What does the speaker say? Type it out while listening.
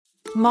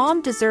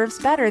Mom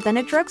deserves better than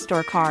a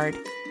drugstore card.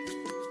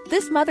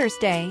 This Mother's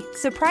Day,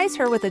 surprise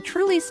her with a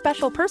truly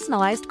special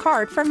personalized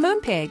card from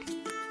Moonpig.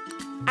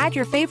 Add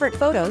your favorite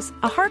photos,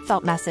 a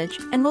heartfelt message,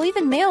 and we'll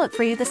even mail it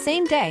for you the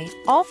same day,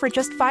 all for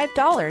just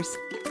 $5.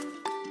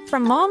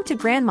 From mom to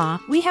grandma,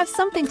 we have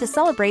something to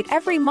celebrate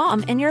every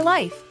mom in your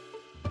life.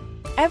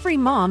 Every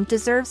mom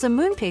deserves a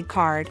Moonpig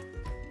card.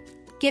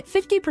 Get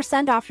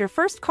 50% off your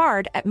first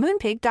card at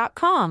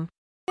moonpig.com.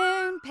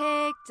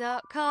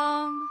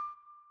 Moonpig.com.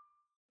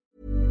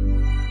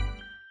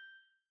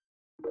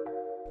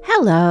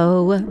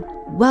 Hello.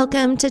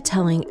 Welcome to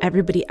Telling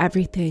Everybody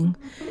Everything.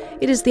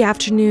 It is the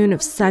afternoon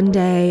of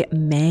Sunday,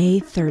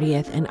 May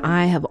 30th, and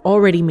I have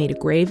already made a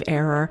grave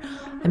error.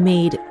 I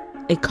made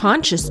a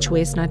conscious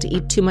choice not to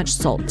eat too much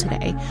salt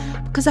today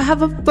because I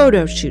have a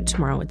photo shoot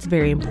tomorrow. It's a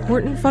very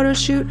important photo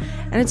shoot,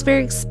 and it's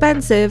very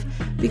expensive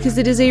because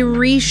it is a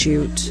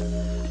reshoot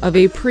of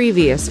a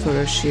previous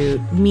photo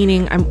shoot,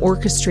 meaning I'm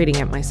orchestrating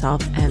it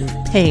myself and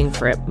paying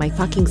for it my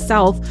fucking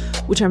self,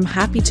 which I'm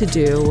happy to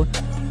do,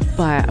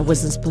 but I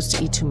wasn't supposed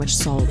to eat too much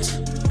salt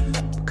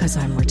because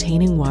I'm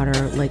retaining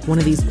water like one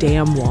of these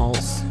dam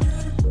walls.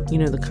 You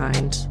know the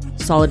kind.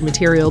 Solid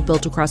material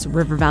built across a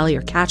river valley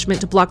or catchment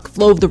to block the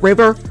flow of the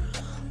river.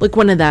 Like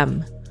one of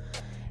them.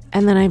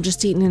 And then I've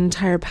just eaten an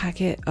entire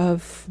packet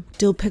of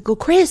dill pickle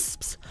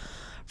crisps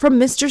from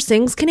Mr.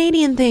 Singh's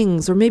Canadian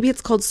Things. Or maybe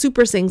it's called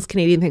Super Singh's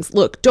Canadian Things.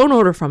 Look, don't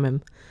order from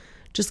him.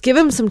 Just give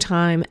him some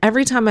time.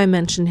 Every time I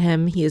mention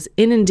him, he is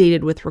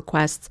inundated with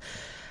requests.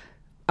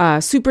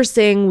 Super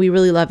Singh, we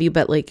really love you,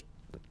 but like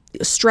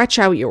stretch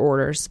out your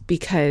orders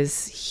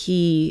because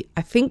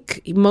I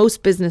think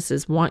most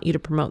businesses want you to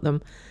promote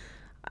them.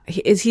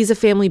 He's a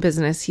family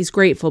business. He's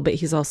grateful, but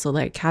he's also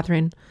like,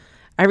 Catherine,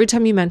 every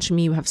time you mention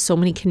me, you have so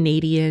many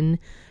Canadian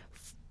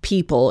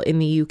people in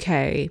the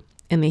UK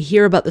and they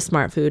hear about the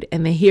smart food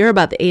and they hear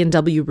about the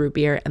A&W root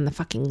beer and the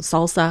fucking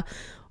salsa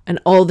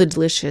and all the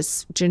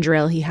delicious ginger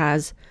ale he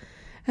has.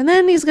 And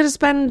then he's going to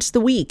spend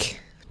the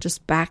week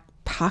just back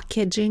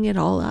packaging it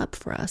all up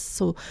for us.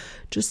 So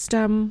just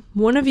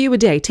one of you a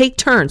day. Take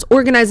turns.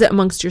 Organize it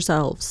amongst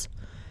yourselves.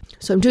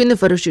 So I'm doing the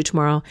photo shoot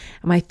tomorrow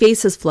and my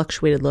face has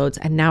fluctuated loads.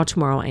 And now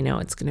tomorrow I know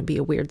it's going to be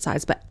a weird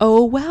size, but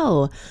oh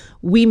well,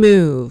 we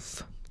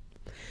move.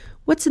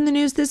 What's in the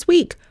news this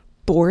week?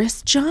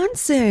 Boris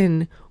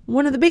Johnson,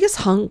 one of the biggest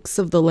hunks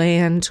of the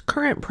land,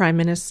 current prime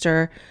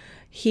minister.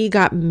 He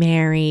got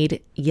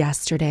married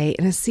yesterday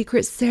in a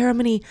secret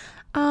ceremony.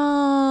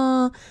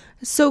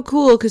 So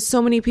cool because so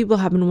many people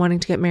have been wanting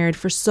to get married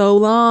for so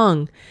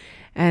long.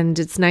 And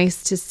it's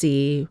nice to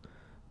see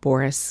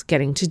Boris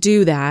getting to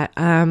do that.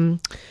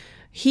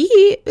 He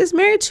is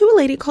married to a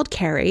lady called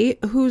Carrie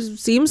who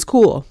seems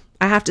cool.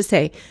 I have to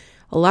say,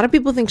 a lot of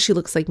people think she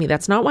looks like me.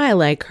 That's not why I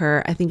like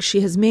her. I think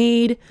she has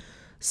made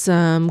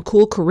some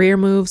cool career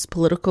moves,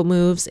 political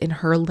moves in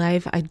her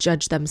life. I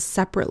judge them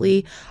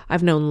separately.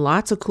 I've known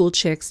lots of cool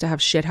chicks to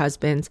have shit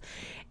husbands.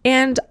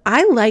 And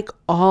I like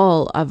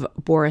all of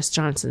Boris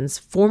Johnson's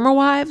former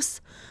wives.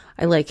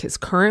 I like his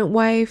current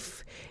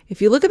wife.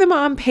 If you look at them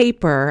on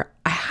paper,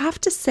 I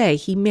have to say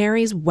he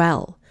marries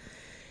well.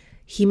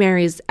 He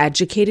marries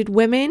educated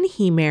women.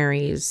 He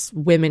marries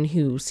women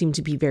who seem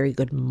to be very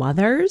good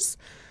mothers.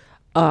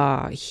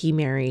 He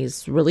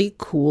marries really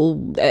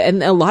cool,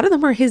 and a lot of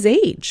them are his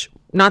age.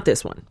 Not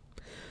this one,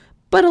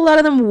 but a lot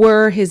of them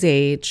were his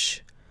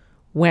age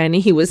when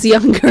he was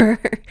younger.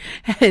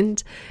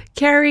 And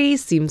Carrie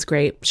seems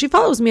great. She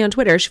follows me on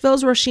Twitter. She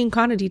follows Roisin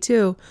Kennedy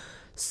too.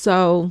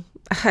 So,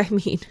 I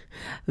mean,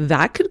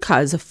 that could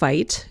cause a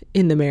fight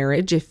in the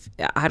marriage if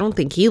I don't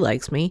think he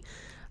likes me.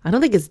 I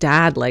don't think his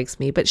dad likes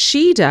me, but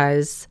she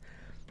does.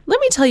 Let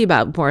me tell you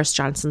about Boris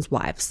Johnson's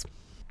wives.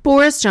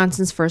 Boris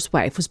Johnson's first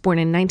wife was born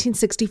in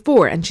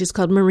 1964 and she's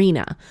called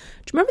Marina. Do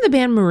you remember the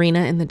band Marina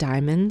and the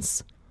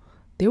Diamonds?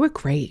 They were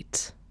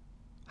great.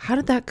 How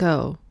did that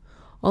go?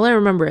 All I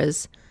remember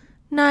is,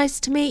 nice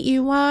to meet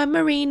you, I'm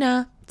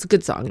Marina. It's a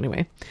good song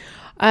anyway.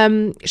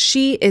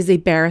 She is a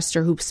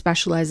barrister who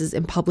specializes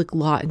in public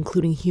law,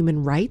 including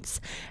human rights,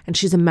 and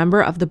she's a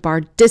member of the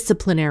Bar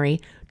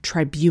Disciplinary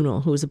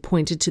Tribunal, who was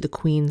appointed to the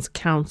Queen's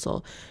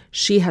Council.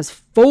 She has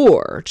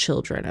 4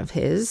 children of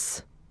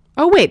his.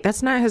 Oh, wait,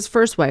 that's not his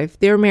first wife.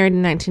 They were married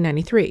in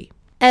 1993.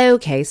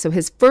 Okay, so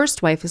his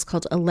first wife is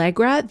called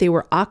Allegra. They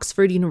were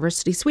Oxford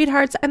University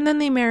sweethearts, and then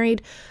they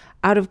married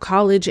out of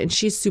college, and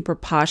she's super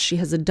posh. She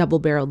has a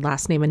double-barreled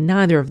last name, and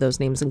neither of those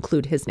names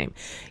include his name.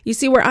 You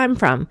see, where I'm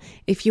from,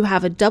 if you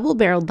have a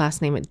double-barreled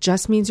last name, it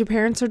just means your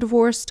parents are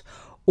divorced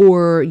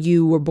or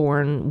you were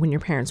born when your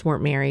parents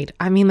weren't married.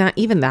 I mean,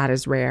 that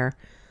is rare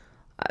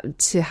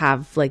to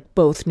have like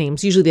both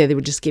names. Usually they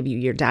would just give you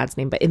your dad's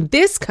name. But in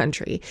this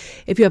country,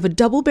 if you have a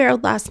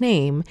double-barreled last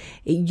name,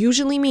 it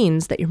usually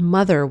means that your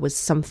mother was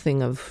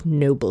something of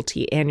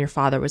nobility and your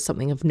father was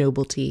something of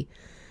nobility.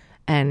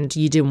 And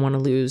you didn't want to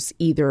lose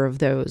either of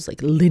those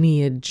like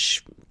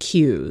lineage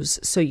cues.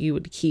 So you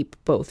would keep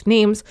both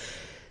names.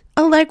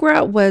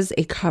 Allegra was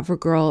a cover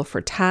girl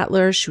for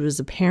Tatler. She was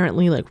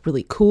apparently like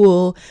really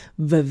cool,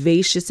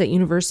 vivacious at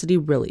university,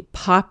 really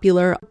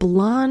popular,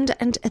 blonde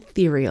and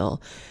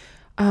ethereal.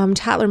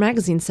 Tatler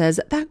magazine says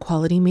that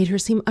quality made her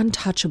seem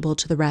untouchable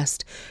to the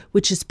rest,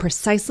 which is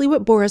precisely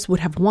what Boris would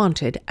have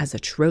wanted as a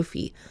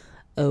trophy.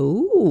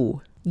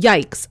 Oh,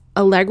 yikes.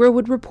 Allegra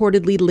would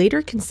reportedly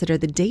later consider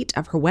the date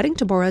of her wedding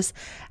to Boris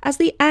as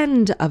the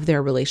end of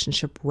their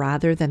relationship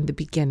rather than the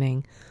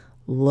beginning.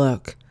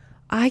 Look,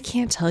 I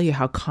can't tell you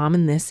how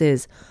common this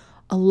is.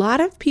 A lot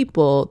of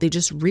people, they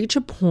just reach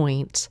a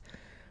point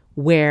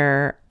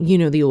where, you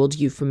know, the old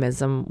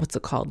euphemism, what's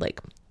it called? Like,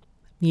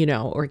 you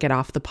know, or get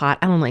off the pot.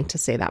 I don't like to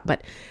say that,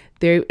 but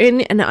they're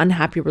in an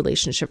unhappy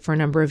relationship for a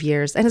number of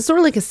years. And it's sort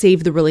of like a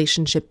save the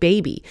relationship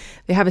baby.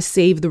 They have a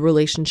save the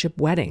relationship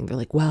wedding. They're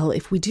like, well,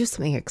 if we do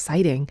something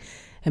exciting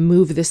and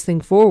move this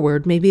thing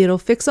forward, maybe it'll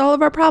fix all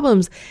of our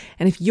problems.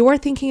 And if you're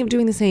thinking of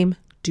doing the same,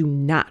 do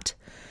not.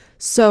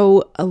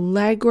 So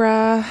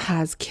Allegra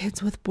has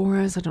kids with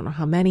Boris. I don't know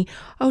how many.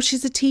 Oh,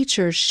 she's a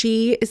teacher.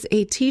 She is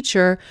a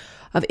teacher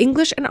of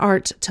English and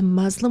art to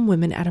Muslim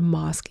women at a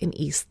mosque in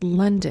East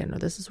London.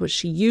 This is what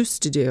she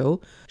used to do.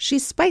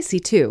 She's spicy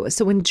too.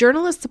 So when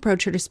journalists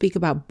approach her to speak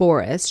about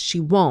Boris, she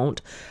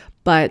won't.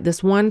 But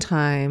this one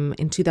time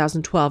in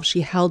 2012,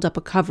 she held up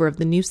a cover of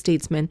the New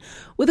Statesman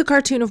with a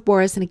cartoon of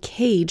Boris in a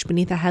cage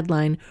beneath a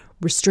headline,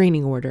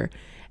 "Restraining Order."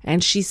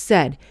 And she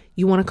said,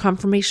 "You want a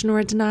confirmation or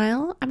a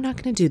denial? I'm not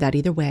going to do that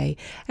either way,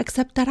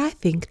 except that I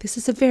think this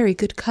is a very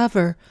good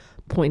cover,"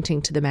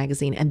 pointing to the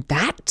magazine. And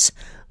that,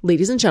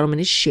 ladies and gentlemen,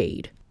 is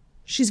shade.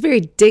 She's very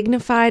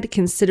dignified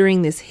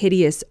considering this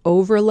hideous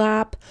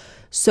overlap.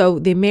 So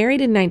they married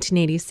in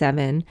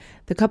 1987.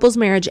 The couple's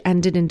marriage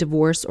ended in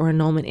divorce or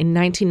annulment in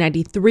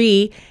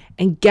 1993.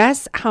 And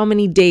guess how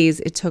many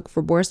days it took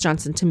for Boris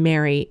Johnson to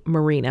marry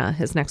Marina,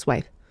 his next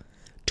wife?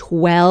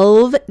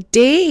 12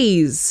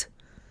 days.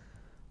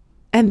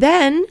 And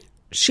then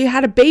she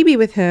had a baby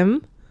with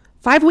him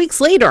 5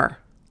 weeks later.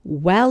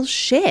 Well,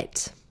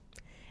 shit.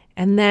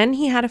 And then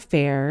he had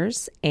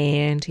affairs,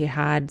 and he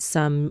had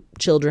some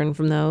children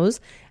from those,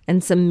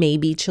 and some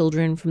maybe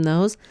children from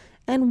those,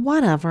 and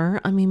whatever.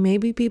 I mean,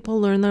 maybe people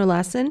learn their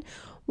lesson.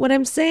 What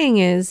I'm saying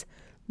is,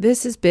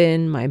 this has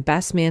been my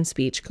best man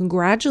speech.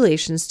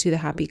 Congratulations to the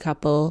happy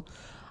couple.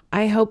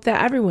 I hope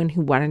that everyone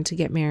who wanted to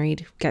get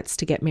married gets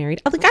to get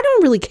married. Like, I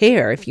don't really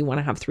care if you want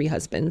to have 3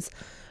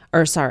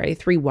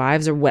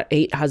 wives or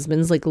 8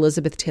 husbands like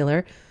Elizabeth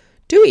Taylor.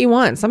 Do what you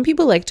want. Some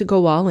people like to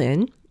go all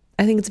in.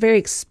 I think it's very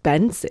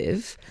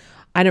expensive.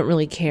 I don't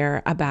really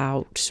care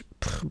about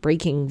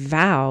breaking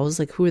vows.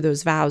 Like, who are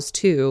those vows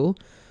to?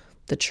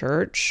 The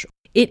church.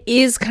 It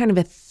is kind of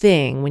a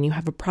thing when you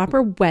have a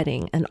proper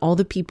wedding and all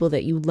the people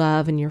that you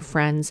love and your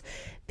friends,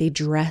 they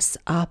dress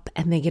up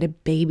and they get a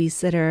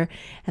babysitter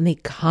and they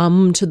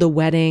come to the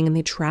wedding and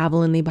they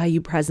travel and they buy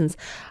you presents.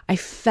 I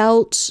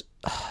felt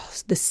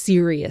the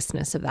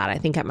seriousness of that. I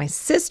think at my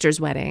sister's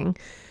wedding,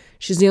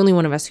 she's the only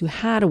one of us who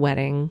had a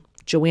wedding.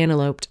 Joanne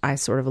eloped. I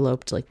sort of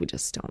eloped. Like, we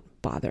just don't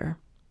bother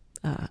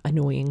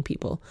annoying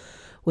people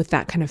with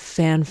that kind of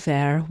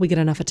fanfare. We get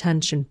enough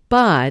attention.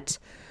 But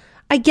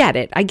I get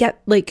it. I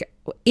get, like,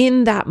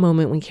 in that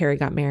moment when Carrie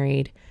got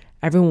married,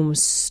 everyone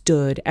was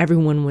stood.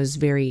 Everyone was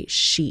very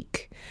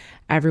chic.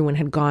 Everyone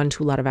had gone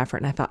to a lot of effort.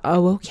 And I thought,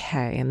 oh,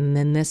 okay. And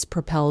then this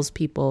propels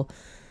people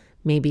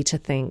maybe to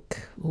think,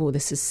 oh,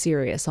 this is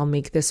serious. I'll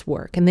make this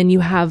work. And then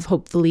you have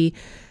hopefully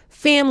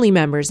family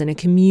members in a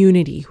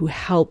community who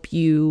help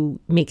you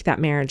make that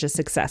marriage a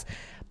success.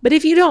 But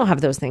if you don't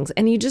have those things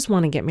and you just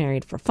want to get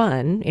married for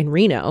fun in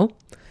Reno,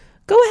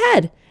 go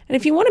ahead. And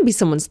if you want to be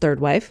someone's third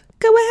wife,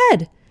 go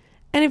ahead.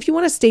 And if you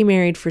want to stay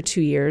married for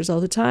 2 years all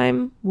the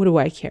time, what do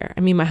I care? I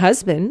mean, my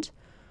husband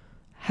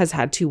has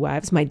had 2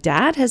 wives. My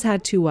dad has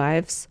had 2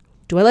 wives.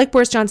 Do I like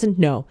Boris Johnson?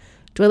 No.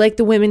 Do I like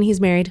the women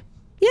he's married?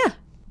 Yeah.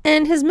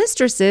 And his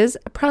mistresses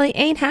probably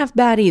ain't half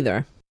bad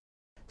either.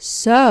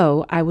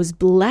 So I was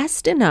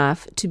blessed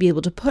enough to be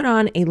able to put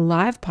on a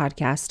live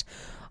podcast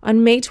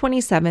on May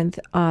 27th.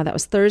 That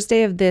was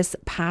Thursday of this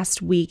past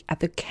week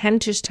at the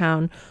Kentish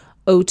Town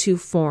O2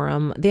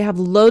 Forum. They have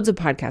loads of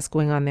podcasts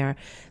going on there.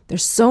 They're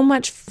so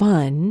much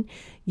fun.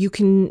 You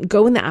can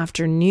go in the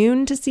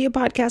afternoon to see a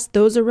podcast.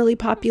 Those are really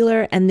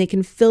popular, and they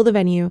can fill the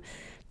venue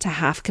to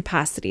half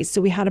capacity.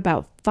 So we had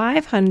about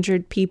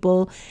 500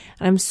 people,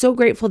 and I'm so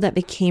grateful that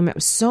they came. It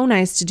was so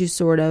nice to do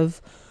sort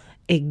of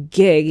a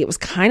gig. It was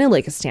kind of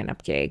like a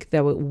stand-up gig,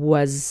 though it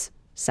was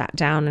sat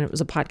down and it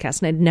was a podcast,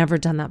 and I'd never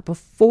done that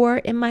before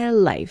in my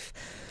life.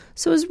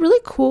 So it was really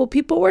cool.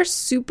 People were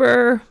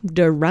super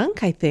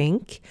drunk, I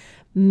think.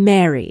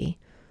 Merry,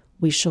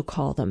 we shall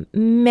call them.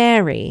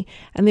 Merry.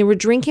 And they were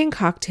drinking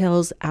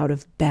cocktails out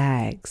of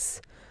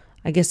bags.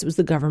 I guess it was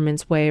the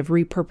government's way of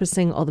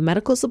repurposing all the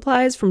medical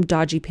supplies from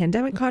dodgy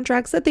pandemic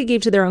contracts that they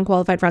gave to their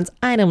unqualified friends.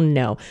 I don't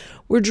know.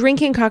 We're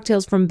drinking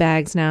cocktails from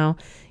bags now.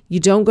 You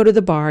don't go to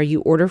the bar.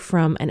 You order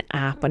from an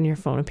app on your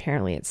phone.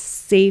 Apparently, it's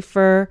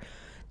safer.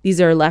 These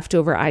are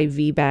leftover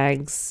IV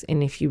bags.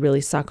 And if you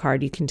really suck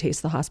hard, you can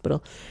taste the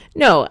hospital.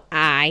 No,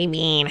 I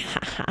mean,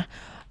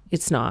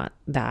 It's not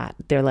that.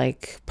 They're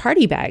like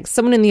party bags.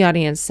 Someone in the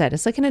audience said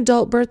it's like an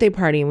adult birthday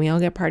party and we all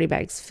get party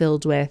bags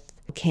filled with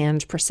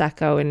canned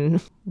Prosecco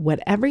and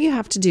whatever you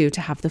have to do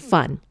to have the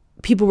fun.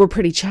 People were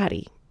pretty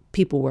chatty.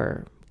 People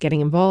were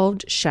getting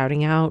involved,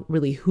 shouting out,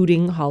 really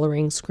hooting,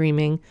 hollering,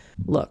 screaming.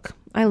 Look,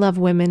 I love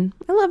women.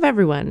 I love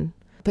everyone.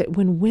 But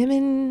when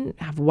women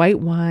have white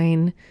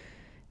wine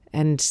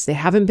and they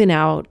haven't been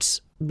out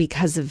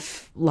because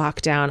of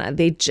lockdown,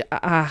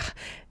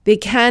 they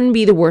can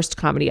be the worst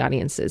comedy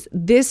audiences.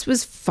 This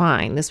was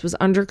fine. This was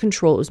under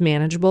control. It was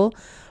manageable.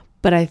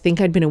 But I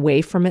think I'd been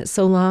away from it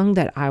so long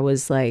that I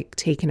was like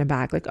taken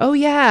aback. Like, oh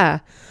yeah,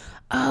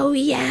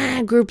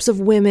 groups of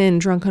women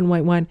drunk on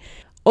white wine.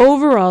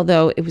 Overall,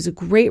 though, it was a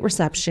great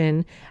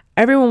reception.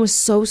 Everyone was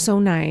so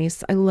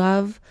nice. I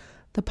love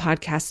the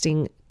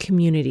podcasting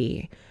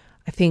community.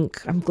 I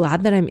think I'm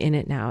glad that I'm in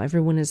it now.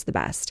 Everyone is the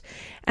best.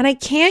 And I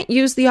can't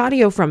use the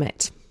audio from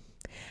it.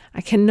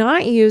 I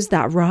cannot use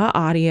that raw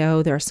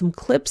audio. There are some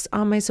clips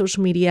on my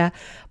social media,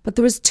 but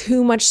there was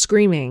too much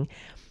screaming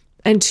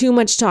and too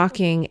much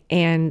talking.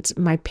 And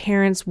my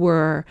parents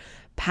were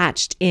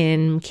patched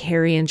in.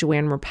 Carrie and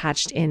Joanne were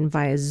patched in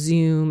via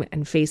Zoom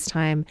and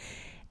FaceTime.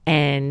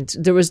 And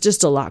there was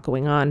just a lot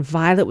going on.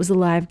 Violet was a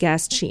live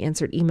guest. She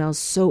answered emails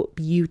so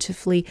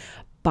beautifully.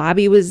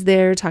 Bobby was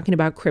there talking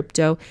about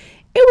crypto.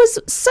 It was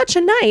such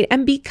a night.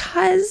 And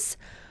because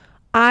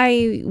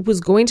I was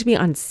going to be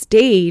on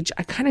stage,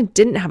 I kind of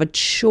didn't have a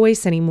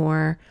choice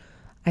anymore.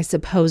 I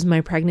suppose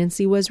my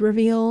pregnancy was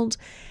revealed.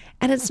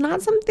 And it's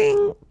not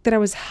something that I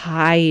was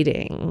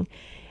hiding.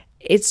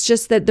 It's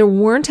just that there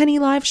weren't any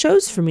live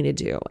shows for me to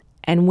do.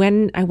 And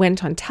when I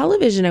went on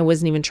television, I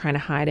wasn't even trying to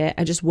hide it.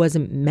 I just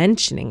wasn't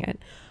mentioning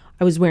it.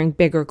 I was wearing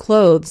bigger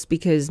clothes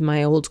because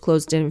my old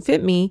clothes didn't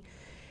fit me.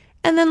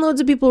 And then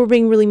loads of people were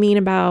being really mean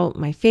about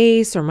my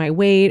face or my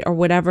weight or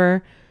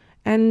whatever.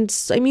 And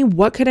I mean,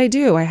 what could I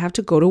do? I have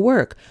to go to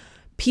work.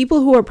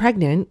 People who are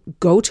pregnant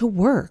go to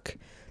work.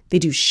 They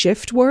do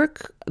shift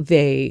work.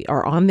 They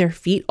are on their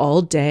feet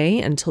all day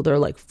until they're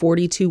like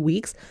 42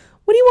 weeks.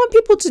 What do you want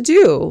people to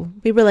do?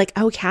 People are like,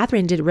 oh,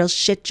 Catherine did a real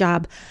shit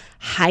job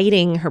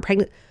hiding her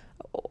pregnancy.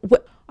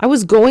 I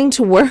was going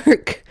to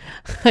work.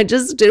 I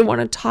just didn't want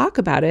to talk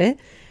about it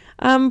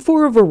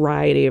for a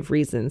variety of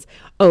reasons.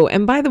 Oh,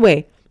 and by the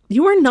way,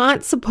 you are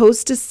not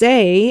supposed to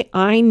say,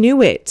 I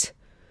knew it.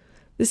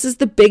 This is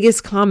the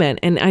biggest comment.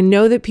 And I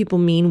know that people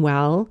mean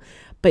well,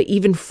 but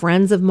even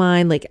friends of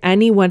mine, like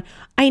anyone,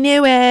 I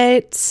knew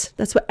it.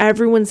 That's what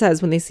everyone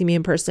says when they see me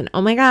in person.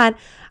 Oh my God,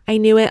 I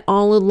knew it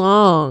all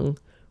along.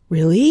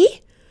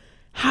 Really?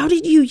 How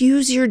did you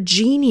use your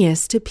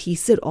genius to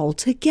piece it all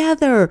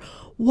together?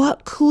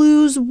 What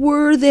clues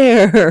were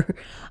there?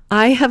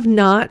 I have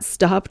not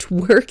stopped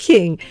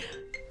working.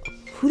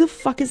 Who the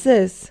fuck is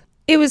this?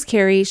 It was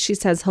Carrie. She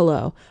says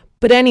hello.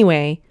 But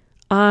anyway,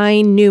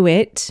 I knew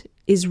it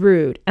is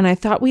rude. And I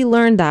thought we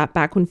learned that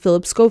back when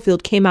Philip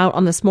Schofield came out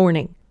on This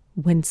Morning.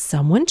 When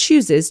someone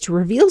chooses to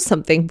reveal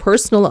something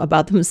personal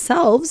about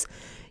themselves,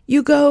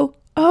 you go,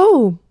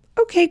 oh,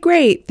 okay,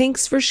 great.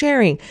 Thanks for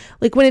sharing.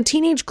 Like when a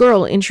teenage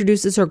girl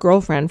introduces her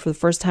girlfriend for the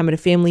first time at a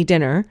family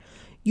dinner,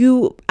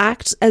 you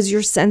act as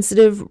your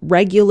sensitive,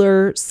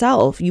 regular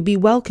self. You be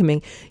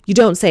welcoming. You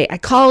don't say, I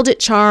called it,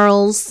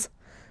 Charles.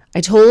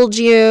 I told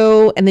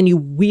you. And then you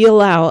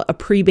wheel out a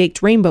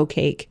pre-baked rainbow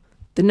cake.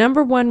 The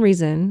number one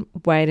reason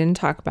why I didn't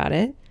talk about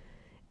it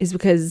is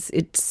because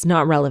it's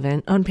not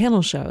relevant on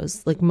panel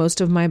shows. Like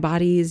most of my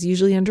body is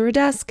usually under a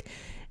desk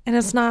and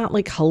it's not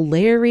like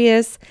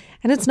hilarious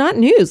and it's not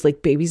news.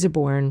 Like babies are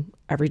born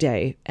every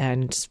day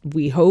and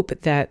we hope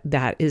that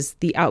that is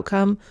the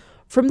outcome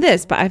from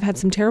this. But I've had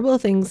some terrible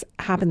things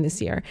happen this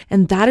year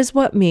and that is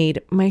what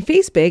made my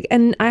face big.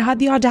 And I had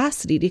the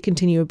audacity to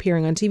continue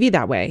appearing on TV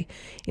that way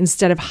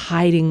instead of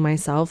hiding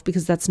myself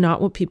because that's not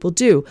what people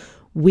do.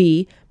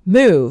 We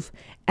move.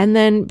 And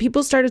then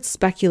people started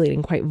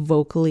speculating quite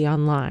vocally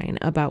online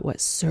about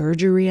what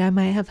surgery I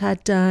might have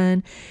had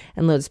done.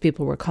 And loads of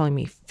people were calling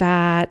me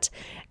fat.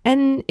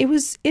 And it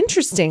was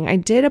interesting. I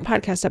did a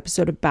podcast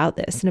episode about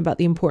this and about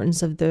the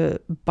importance of the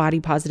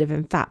body positive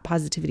and fat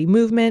positivity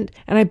movement.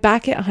 And I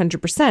back it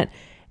 100%.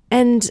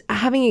 And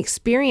having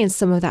experienced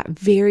some of that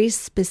very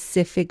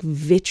specific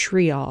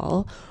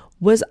vitriol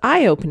was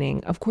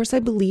eye-opening. Of course, I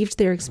believed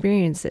their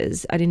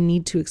experiences. I didn't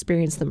need to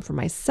experience them for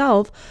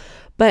myself.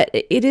 But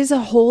it is a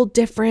whole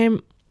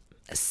different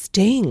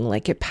sting.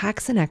 Like it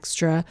packs an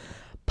extra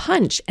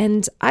punch.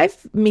 And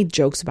I've made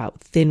jokes about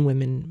thin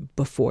women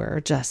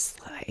before, just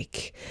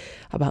like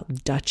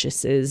about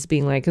duchesses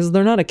being like, is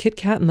there not a Kit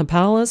Kat in the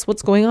palace?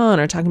 What's going on?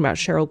 Or talking about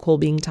Cheryl Cole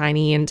being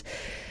tiny. And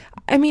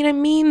I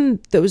mean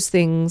those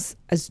things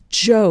as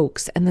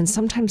jokes. And then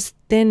sometimes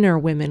thinner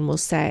women will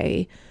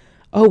say,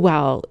 oh,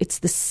 well, it's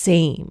the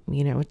same.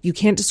 You know, you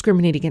can't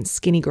discriminate against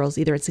skinny girls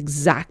either. It's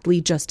exactly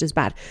just as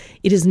bad.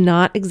 It is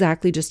not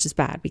exactly just as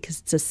bad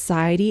because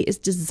society is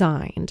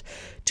designed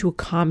to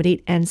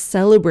accommodate and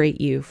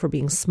celebrate you for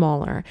being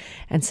smaller.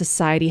 And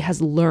society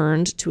has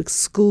learned to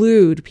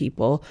exclude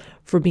people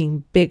for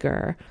being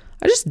bigger.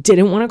 I just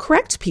didn't want to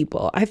correct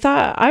people. I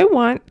thought I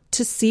want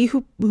to see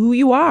who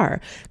you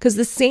are. Because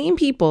the same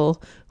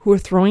people who are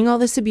throwing all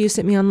this abuse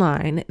at me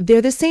online,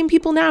 they're the same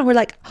people now who are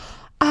like,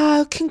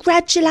 oh,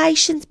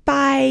 congratulations,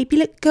 babe. You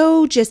look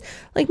gorgeous.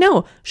 Like,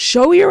 no,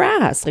 show your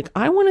ass. Like,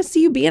 I want to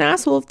see you be an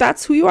asshole if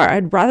that's who you are.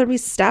 I'd rather be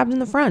stabbed in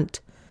the front.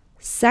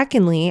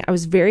 Secondly, I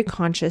was very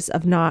conscious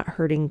of not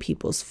hurting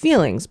people's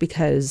feelings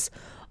because,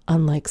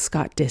 unlike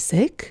Scott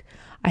Disick,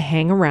 I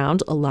hang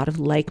around a lot of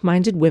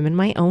like-minded women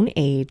my own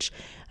age,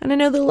 and I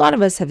know that a lot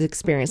of us have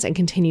experienced and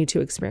continue to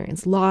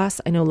experience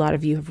loss. I know a lot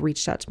of you have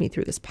reached out to me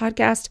through this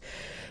podcast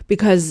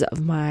because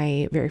of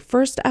my very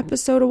first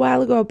episode a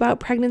while ago about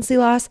pregnancy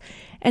loss,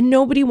 and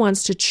nobody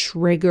wants to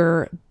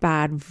trigger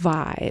bad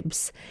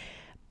vibes.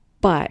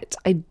 But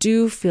I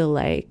do feel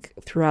like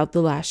throughout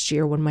the last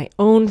year, when my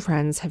own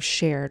friends have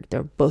shared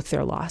both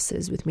their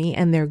losses with me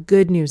and their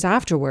good news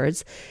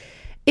afterwards,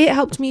 it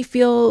helped me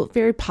feel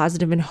very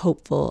positive and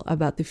hopeful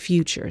about the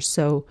future.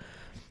 So,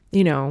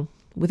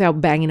 without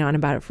banging on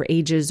about it for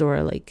ages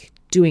or like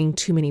doing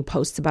too many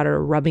posts about it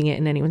or rubbing it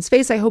in anyone's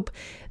face, I hope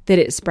that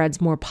it spreads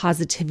more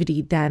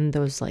positivity than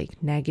those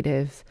like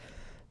negative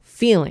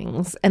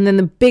feelings. And then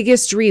the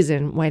biggest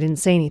reason why I didn't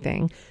say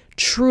anything,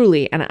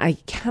 truly, and I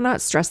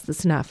cannot stress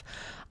this enough,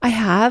 I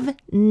have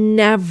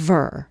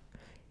never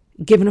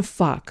given a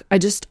fuck. I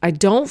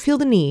don't feel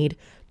the need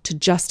to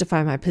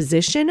justify my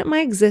position, my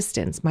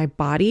existence, my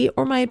body,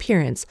 or my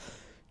appearance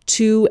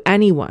to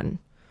anyone,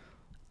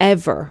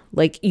 ever.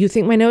 Like, you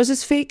think my nose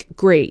is fake?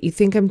 Great. You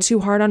think I'm too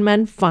hard on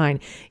men?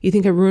 Fine. You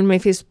think I ruined my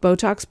face with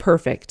Botox?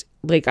 Perfect.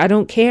 Like, I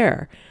don't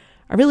care.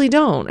 I really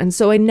don't. And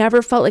so I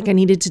never felt like I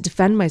needed to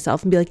defend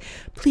myself and be like,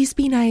 please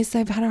be nice.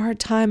 I've had a hard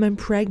time. I'm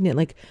pregnant.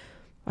 Like,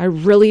 I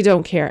really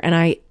don't care. And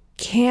I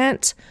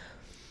can't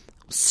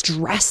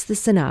stress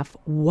this enough.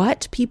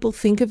 What people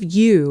think of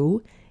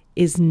you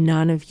is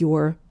none of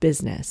your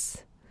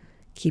business.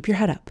 Keep your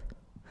head up.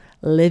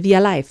 Live your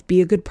life.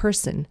 Be a good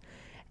person.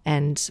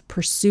 And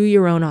pursue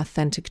your own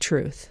authentic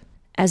truth.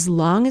 As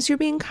long as you're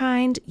being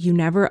kind, you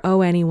never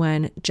owe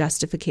anyone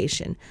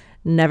justification.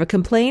 Never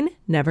complain.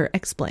 Never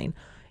explain.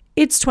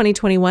 It's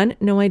 2021.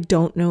 No, I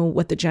don't know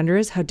what the gender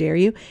is. How dare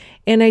you?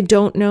 And I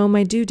don't know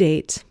my due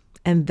date.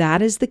 And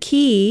that is the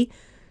key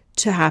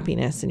to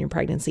happiness in your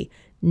pregnancy.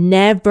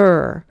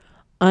 Never,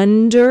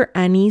 under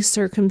any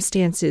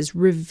circumstances,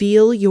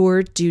 reveal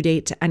your due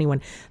date to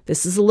anyone.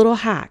 This is a little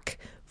hack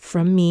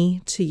from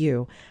me to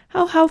you.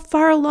 How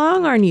far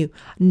along are you?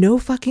 No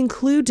fucking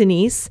clue,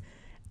 Denise.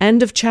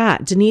 End of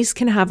chat. Denise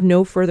can have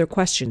no further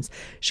questions.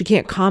 She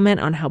can't comment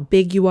on how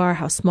big you are,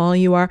 how small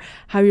you are,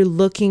 how you're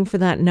looking for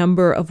that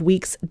number of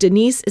weeks.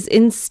 Denise is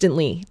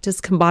instantly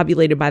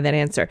discombobulated by that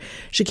answer.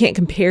 She can't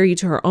compare you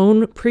to her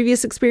own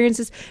previous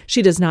experiences.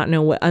 She does not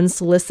know what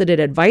unsolicited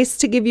advice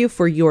to give you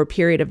for your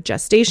period of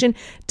gestation.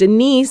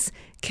 Denise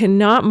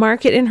cannot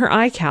mark it in her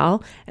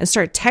iCal and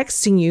start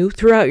texting you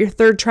throughout your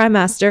third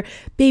trimester.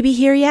 Baby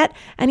here yet?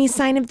 Any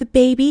sign of the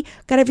baby?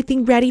 Got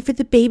everything ready for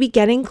the baby?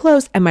 Getting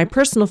close. And my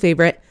personal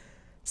favorite,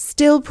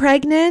 still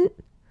pregnant?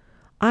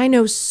 I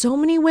know so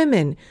many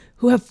women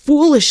who have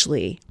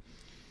foolishly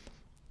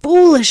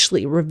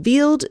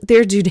revealed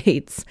their due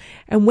dates.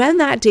 And when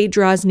that date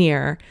draws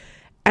near,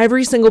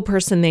 every single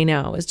person they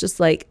know is just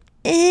like,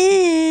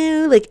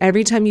 ew. Like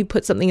every time you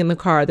put something in the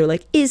car, they're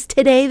like, is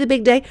today the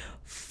big day?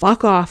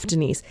 Fuck off,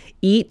 Denise.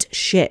 Eat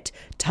shit.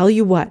 Tell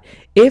you what,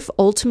 if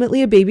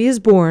ultimately a baby is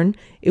born,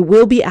 it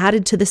will be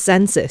added to the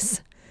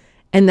census.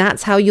 And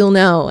that's how you'll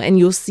know. And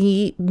you'll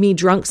see me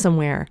drunk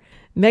somewhere.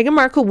 Meghan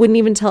Markle wouldn't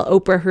even tell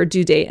Oprah her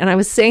due date. And I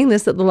was saying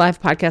this at the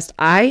live podcast.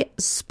 I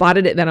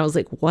spotted it then. I was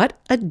like, what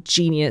a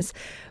genius.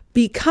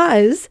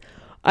 Because,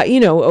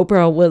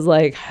 Oprah was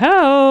like,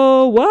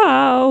 oh,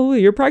 wow,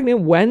 you're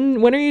pregnant.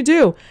 When are you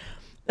due?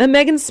 And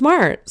Meghan's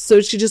smart. So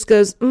she just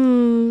goes,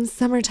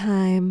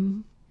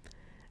 summertime.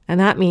 And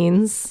that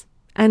means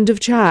end of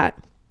chat.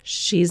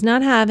 She's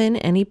not having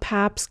any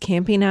paps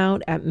camping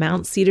out at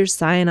Mount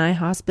Cedars-Sinai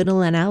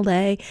Hospital in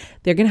LA.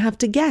 They're going to have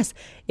to guess.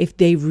 If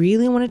they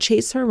really want to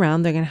chase her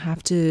around, they're going to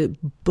have to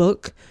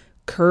book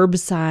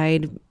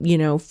curbside,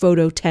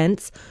 photo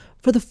tents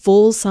for the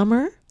full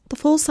summer. The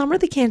full summer,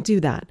 they can't do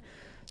that.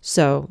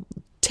 So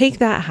take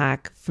that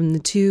hack from the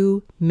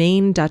two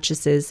main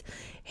duchesses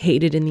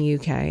hated in the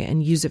UK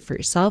and use it for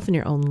yourself in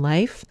your own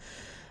life.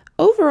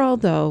 Overall,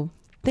 though,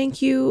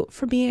 thank you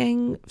for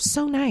being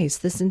so nice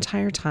this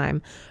entire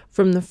time,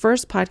 from the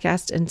first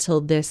podcast until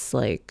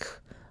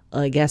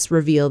this,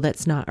 reveal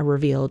that's not a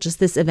reveal, just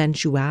this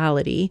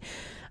eventuality.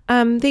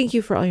 Thank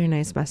you for all your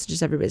nice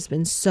messages. Everybody's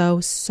been so,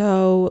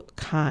 so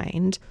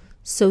kind.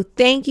 So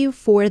thank you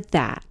for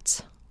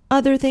that.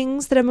 Other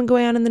things that have been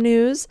going on in the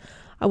news.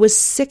 I was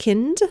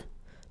sickened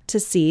to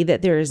see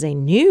that there is a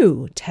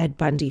new Ted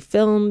Bundy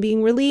film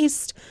being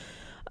released.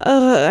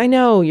 I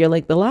know, you're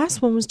like, the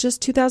last one was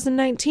just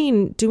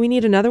 2019. Do we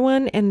need another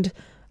one? And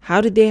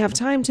how did they have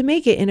time to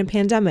make it in a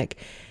pandemic?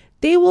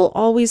 They will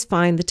always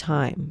find the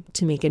time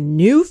to make a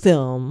new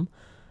film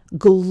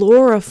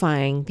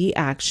glorifying the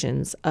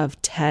actions of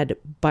Ted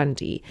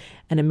Bundy,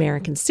 an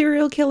American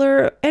serial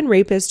killer and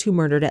rapist who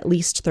murdered at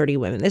least 30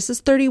 women. This is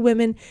 30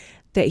 women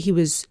that he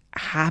was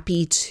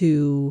happy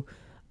to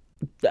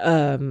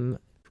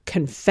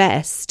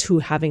confess to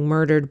having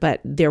murdered, but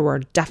there were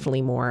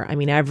definitely more. I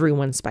mean,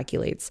 everyone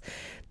speculates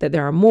that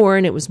there are more,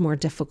 and it was more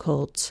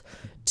difficult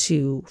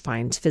to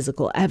find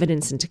physical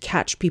evidence and to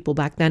catch people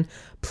back then.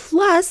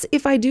 Plus,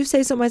 if I do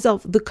say so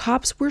myself, the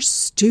cops were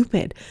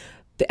stupid.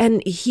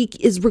 And he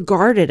is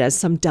regarded as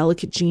some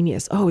delicate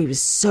genius. Oh, he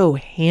was so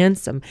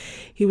handsome.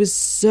 He was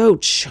so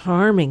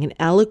charming and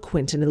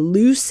eloquent and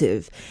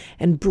elusive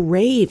and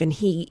brave. And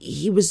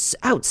he was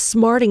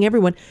outsmarting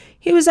everyone.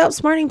 He was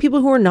outsmarting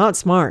people who are not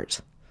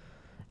smart.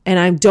 And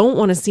I don't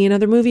want to see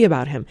another movie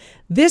about him.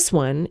 This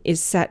one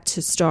is set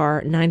to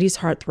star 90s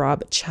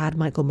heartthrob Chad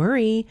Michael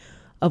Murray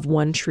of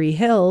One Tree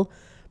Hill.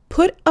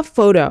 Put a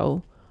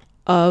photo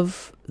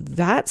of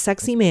that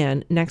sexy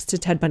man next to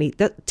Ted Bundy.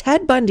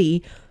 Ted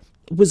Bundy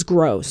was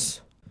gross.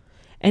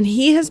 And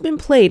he has been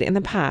played in the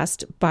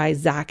past by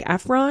Zac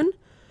Efron,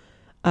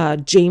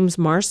 James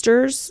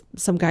Marsters,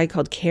 some guy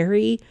called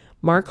Carrie,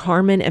 Mark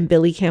Harmon, and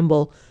Billy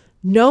Campbell.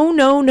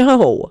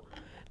 No.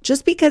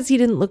 Just because he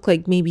didn't look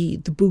like maybe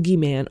the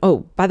boogeyman. Oh,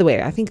 by the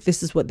way, I think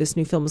this is what this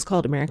new film is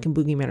called, American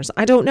Boogeyman or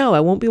something. I don't know. I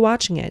won't be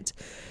watching it.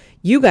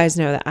 You guys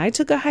know that I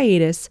took a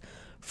hiatus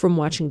from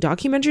watching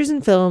documentaries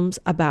and films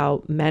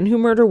about men who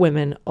murder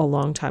women a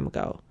long time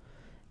ago.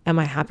 Am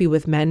I happy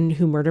with men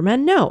who murder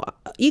men? No.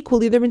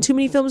 Equally, there have been too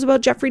many films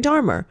about Jeffrey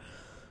Dahmer,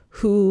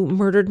 who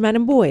murdered men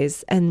and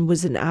boys and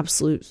was an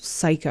absolute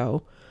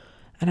psycho.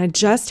 And I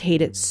just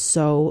hate it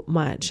so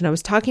much. And I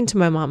was talking to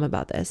my mom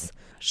about this.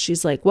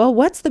 She's like, well,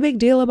 what's the big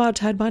deal about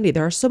Ted Bundy?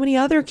 There are so many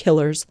other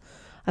killers.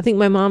 I think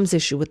my mom's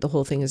issue with the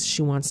whole thing is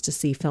she wants to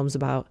see films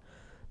about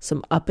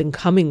some up and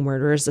coming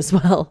murderers as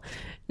well.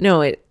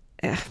 No,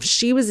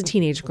 she was a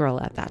teenage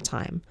girl at that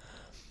time.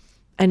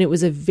 And it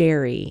was a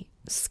very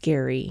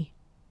scary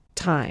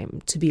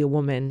time to be a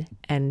woman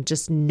and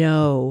just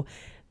know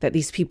that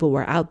these people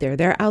were out there.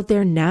 They're out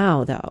there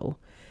now, though.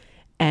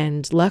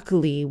 And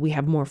luckily, we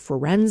have more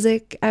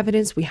forensic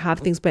evidence. We have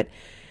things, but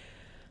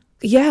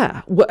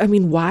yeah, I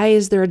mean, why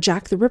is there a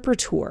Jack the Ripper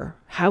tour?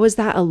 How is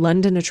that a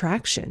London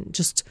attraction?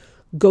 Just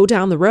go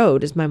down the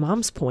road, is my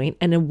mom's point,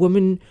 and a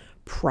woman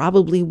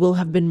probably will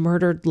have been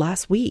murdered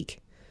last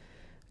week.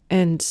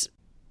 And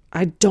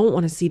I don't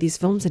want to see these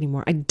films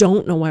anymore. I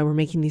don't know why we're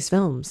making these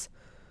films.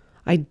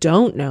 I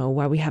don't know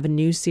why we have a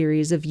new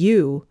series of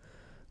You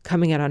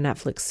coming out on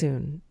Netflix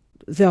soon.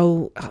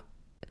 Though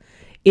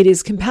it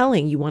is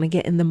compelling. You want to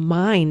get in the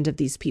mind of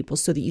these people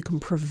so that you can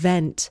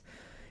prevent,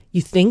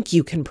 you think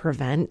you can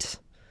prevent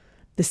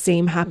the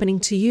same happening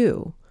to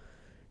you.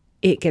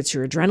 It gets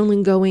your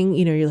adrenaline going.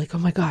 You know, you're like, oh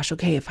my gosh,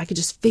 okay, if I could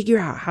just figure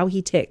out how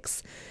he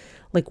ticks,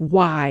 like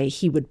why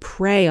he would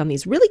prey on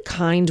these really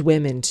kind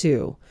women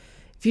too.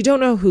 If you don't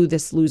know who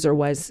this loser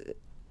was,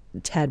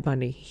 Ted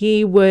Bundy,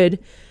 he would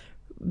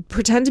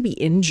pretend to be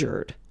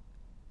injured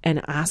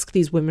and ask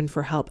these women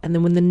for help. And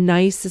then when the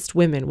nicest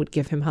women would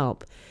give him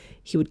help,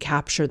 he would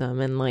capture them,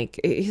 and like,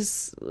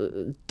 it's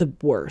the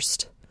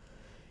worst.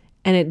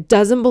 And it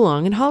doesn't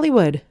belong in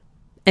Hollywood.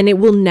 And it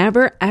will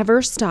never,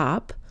 ever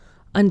stop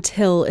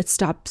until it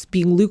stops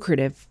being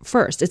lucrative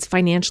first. It's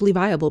financially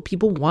viable.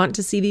 People want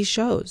to see these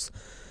shows.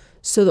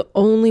 So the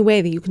only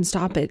way that you can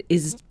stop it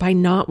is by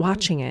not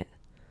watching it.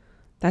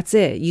 That's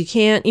it. You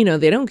can't,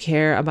 they don't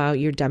care about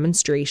your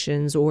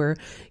demonstrations or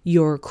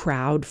your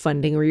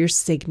crowdfunding or your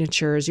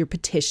signatures, your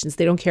petitions.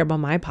 They don't care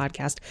about my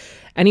podcast.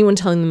 Anyone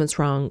telling them it's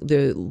wrong,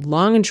 the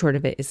long and short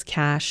of it is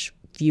cash,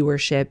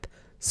 viewership,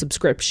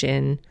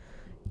 subscription.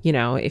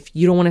 If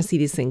you don't want to see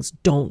these things,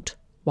 don't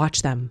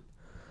watch them.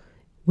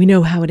 We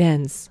know how it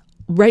ends.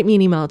 Write me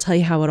an email. I'll tell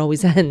you how it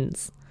always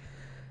ends.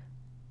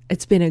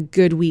 It's been a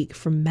good week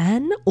for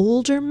men,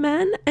 older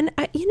men. And,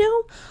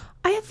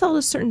 I have felt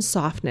a certain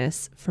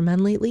softness for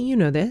men lately. You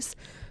know this.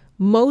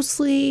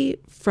 Mostly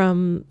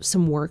from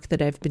some work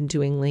that I've been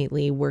doing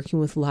lately, working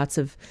with lots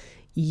of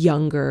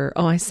younger.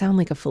 Oh, I sound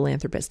like a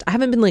philanthropist. I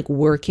haven't been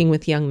working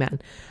with young men.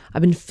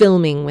 I've been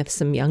filming with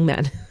some young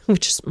men,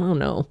 which is, oh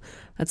no,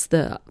 that's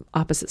the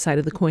opposite side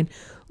of the coin.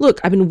 Look,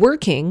 I've been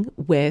working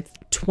with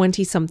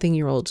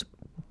 20-something-year-old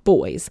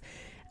boys,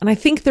 and I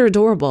think they're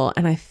adorable,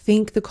 and I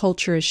think the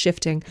culture is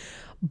shifting.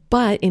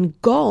 But in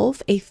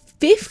golf, a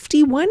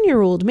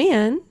 51-year-old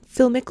man,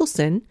 Phil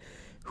Mickelson,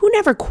 who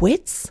never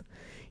quits,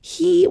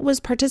 he was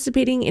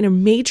participating in a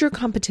major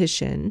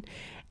competition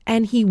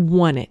and he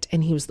won it.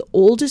 And he was the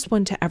oldest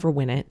one to ever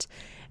win it.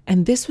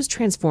 And this was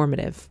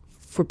transformative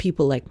for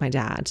people like my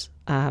dad.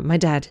 My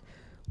dad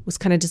was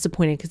kind of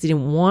disappointed because he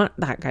didn't want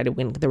that guy to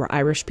win. There were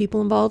Irish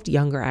people involved,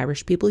 younger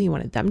Irish people. He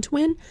wanted them to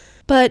win.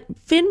 But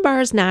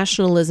Finbar's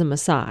nationalism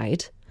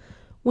aside,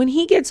 when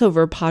he gets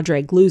over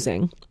Padraig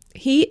losing,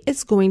 he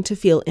is going to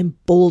feel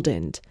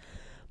emboldened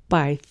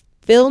by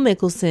Phil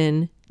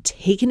Mickelson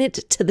taking it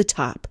to the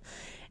top.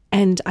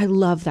 And I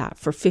love that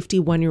for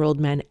 51-year-old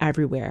men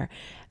everywhere.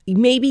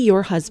 Maybe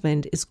your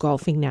husband is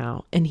golfing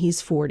now and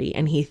he's 40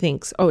 and he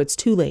thinks, oh, it's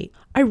too late.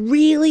 I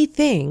really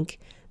think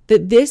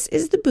that this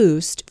is the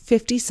boost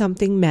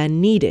 50-something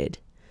men needed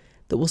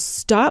that will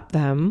stop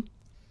them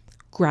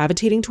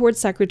gravitating towards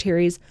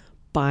secretaries,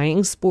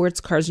 buying sports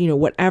cars,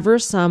 whatever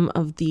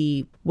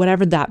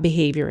whatever that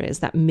behavior is,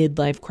 that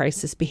midlife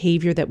crisis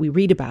behavior that we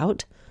read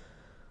about,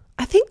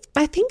 I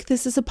think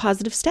this is a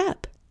positive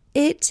step.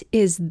 It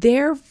is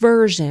their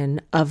version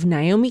of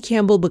Naomi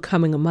Campbell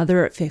becoming a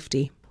mother at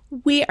 50.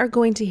 We are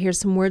going to hear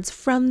some words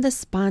from the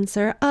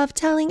sponsor of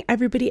Telling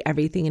Everybody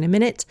Everything in a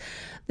minute.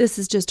 This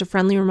is just a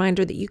friendly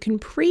reminder that you can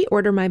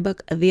pre-order my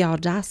book, The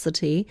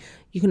Audacity.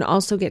 You can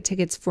also get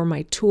tickets for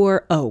my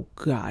tour. Oh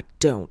God,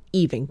 don't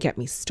even get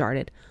me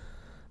started.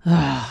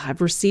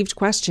 I've received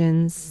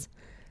questions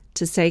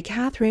to say,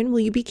 Catherine, will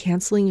you be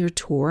canceling your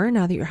tour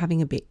now that you're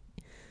having a baby?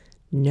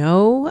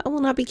 No, I will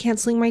not be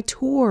canceling my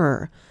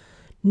tour.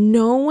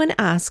 No one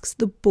asks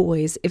the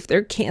boys if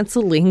they're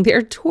canceling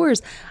their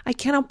tours. I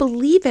cannot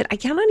believe it. I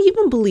cannot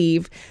even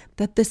believe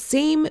that the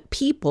same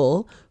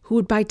people who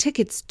would buy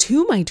tickets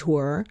to my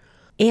tour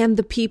and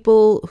the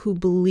people who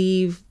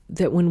believe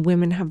that when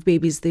women have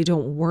babies, they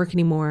don't work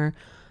anymore,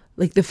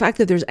 like the fact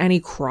that there's any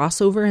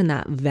crossover in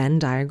that Venn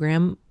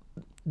diagram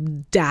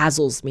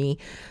dazzles me.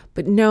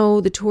 But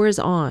no, the tour is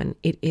on.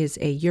 It is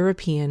a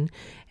European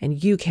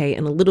and UK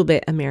and a little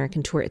bit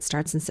American tour. It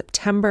starts in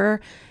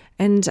September.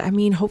 And I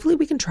mean, hopefully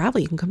we can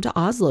travel. You can come to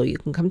Oslo, you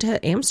can come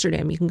to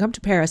Amsterdam, you can come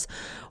to Paris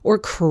or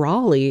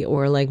Crawley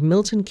or like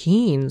Milton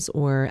Keynes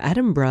or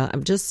Edinburgh.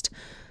 Just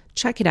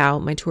check it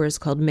out. My tour is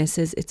called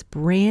Mrs. It's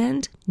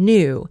brand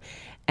new.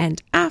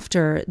 And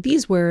after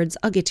these words,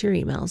 I'll get to your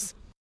emails.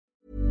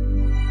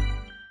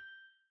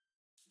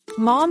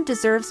 Mom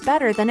deserves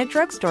better than a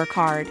drugstore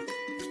card.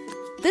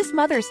 This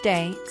Mother's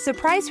Day,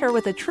 surprise her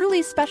with a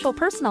truly special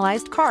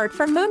personalized card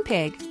from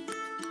Moonpig.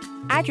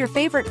 Add your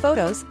favorite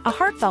photos, a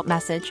heartfelt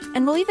message,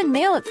 and we'll even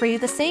mail it for you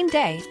the same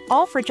day,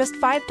 all for just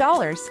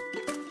 $5.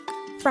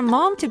 From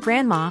mom to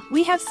grandma,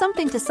 we have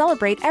something to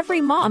celebrate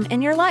every mom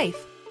in your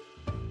life.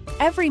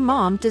 Every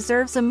mom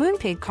deserves a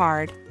Moonpig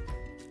card.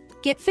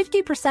 Get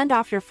 50%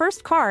 off your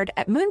first card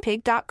at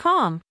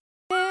moonpig.com.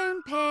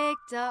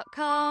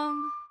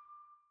 Moonpig.com.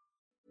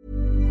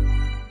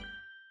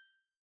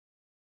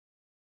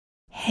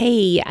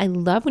 Hey, I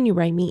love when you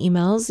write me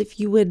emails. If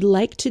you would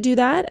like to do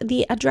that,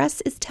 the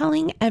address is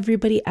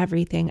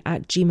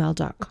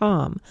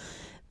tellingeverybodyeverything@gmail.com.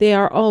 They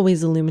are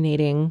always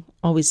illuminating,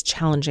 always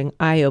challenging,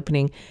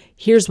 eye-opening.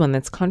 Here's one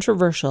that's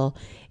controversial.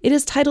 It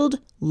is titled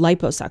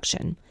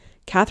Liposuction.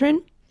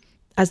 Catherine,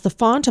 as the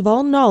font of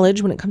all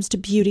knowledge when it comes to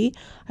beauty,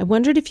 I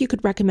wondered if you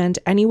could recommend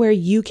anywhere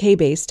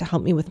UK-based to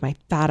help me with my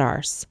fat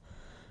arse.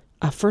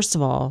 First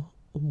of all,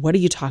 what are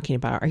you talking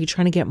about? Are you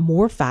trying to get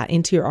more fat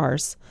into your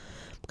arse?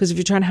 Because if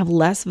you're trying to have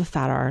less of a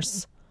fat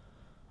arse,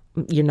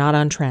 you're not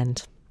on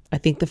trend. I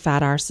think the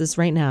fat arses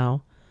right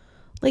now,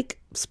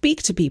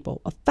 speak to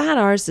people. A fat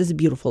arse is a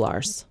beautiful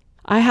arse.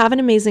 I have an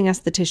amazing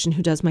esthetician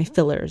who does my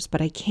fillers,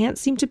 but I can't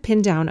seem to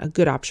pin down a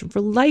good option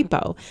for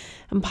lipo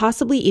and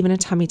possibly even a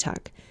tummy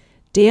tuck.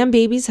 Damn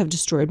babies have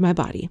destroyed my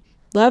body.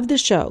 Love the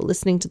show,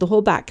 listening to the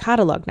whole back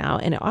catalog now,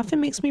 and it often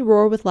makes me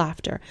roar with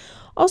laughter.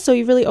 Also,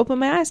 you really opened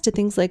my eyes to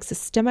things like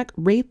systemic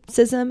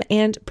racism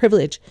and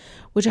privilege,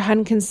 which I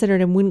hadn't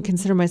considered and wouldn't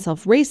consider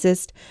myself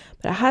racist,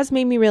 but it has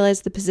made me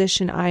realize the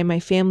position I and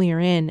my family are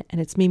in, and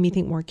it's made me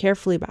think more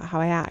carefully about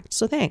how I act.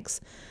 So thanks.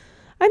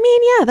 I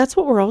mean, yeah, that's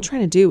what we're all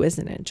trying to do,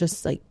 isn't it?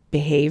 Just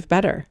behave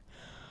better.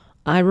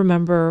 I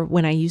remember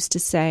when I used to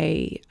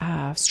say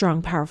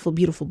strong, powerful,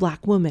 beautiful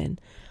black woman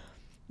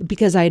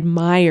because I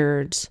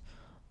admired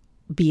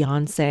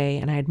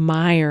Beyonce and I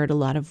admired a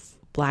lot of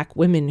black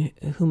women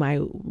whom I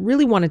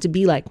really wanted to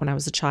be like when I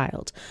was a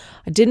child.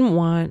 I didn't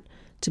want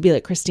to be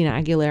like Christina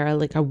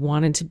Aguilera. I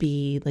wanted to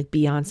be like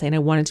Beyonce, and I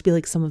wanted to be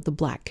like some of the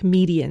black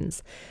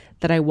comedians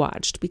that I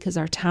watched because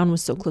our town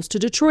was so close to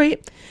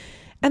Detroit.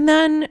 And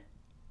then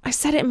I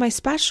said it in my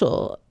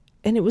special,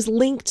 and it was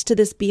linked to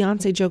this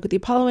Beyonce joke at the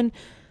Apollo. And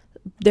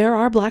there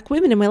are black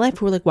women in my life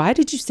who were like, why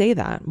did you say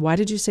that? Why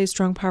did you say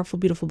strong, powerful,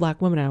 beautiful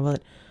black women? And I was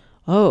like,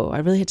 oh, I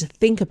really had to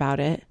think about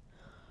it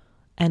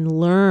and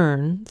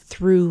learn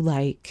through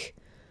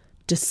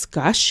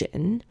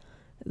discussion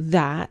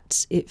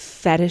that it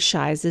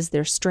fetishizes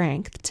their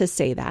strength to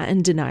say that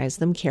and denies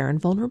them care and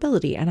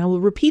vulnerability. And I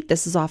will repeat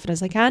this as often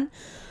as I can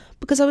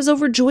because I was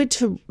overjoyed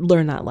to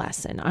learn that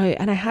lesson.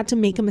 I had to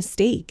make a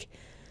mistake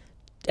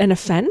and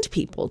offend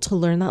people to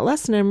learn that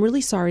lesson. I'm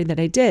really sorry that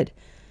I did.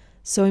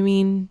 So, I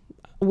mean,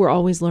 we're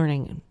always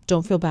learning.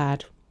 Don't feel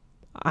bad.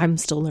 I'm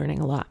still learning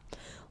a lot.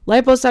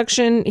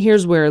 Liposuction,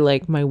 here's where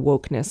my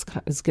wokeness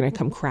is going to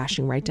come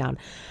crashing right down.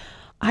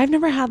 I've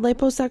never had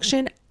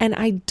liposuction, and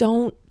I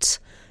don't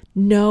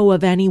know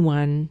of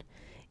anyone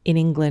in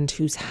England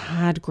who's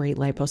had great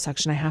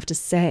liposuction, I have to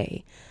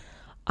say.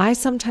 I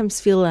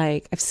sometimes feel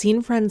like I've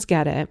seen friends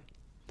get it.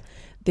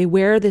 They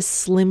wear this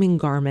slimming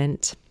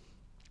garment,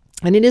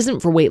 and it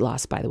isn't for weight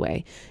loss, by the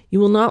way. You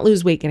will not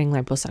lose weight getting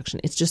liposuction.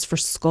 It's just for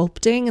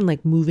sculpting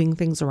and moving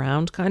things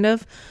around, kind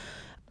of.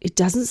 It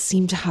doesn't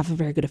seem to have a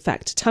very good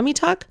effect. Tummy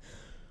tuck,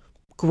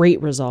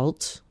 great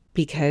result,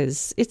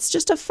 because it's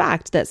just a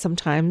fact that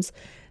sometimes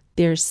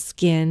There's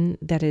skin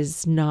that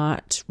is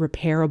not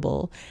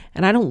repairable.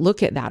 And I don't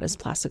look at that as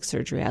plastic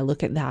surgery. I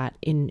look at that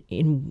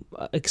in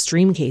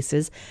extreme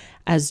cases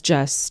as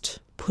just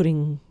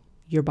putting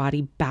your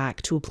body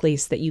back to a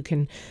place that you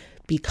can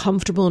be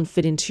comfortable and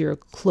fit into your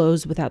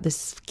clothes without the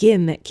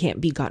skin that can't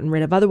be gotten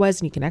rid of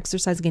otherwise. And you can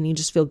exercise again. You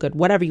just feel good,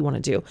 whatever you want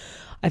to do.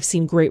 I've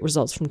seen great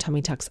results from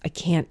tummy tucks. I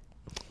can't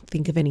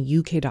think of any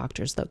UK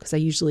doctors though, because I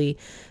usually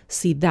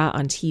see that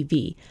on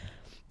TV.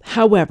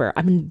 However,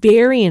 I'm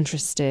very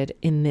interested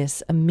in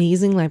this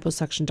amazing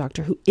liposuction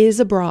doctor who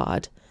is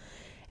abroad,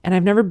 and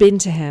I've never been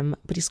to him,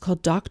 but he's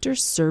called Dr.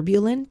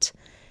 Surbulent,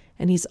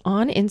 and he's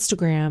on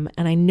Instagram,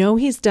 and I know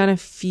he's done a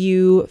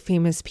few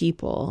famous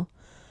people,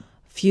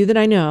 a few that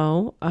I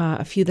know,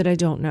 a few that I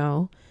don't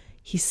know.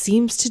 He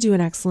seems to do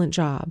an excellent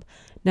job.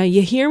 Now,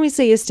 you hear me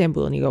say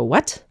Istanbul, and you go,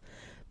 what?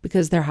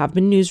 Because there have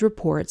been news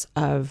reports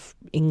of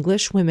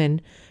English women,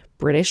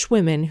 British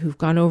women who've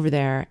gone over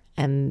there,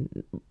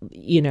 and,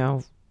 you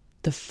know,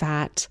 the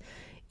fat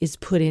is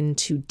put in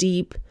too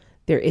deep.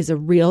 There is a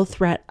real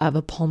threat of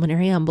a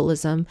pulmonary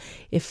embolism.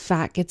 If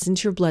fat gets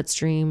into your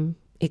bloodstream,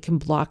 it can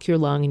block your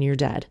lung and you're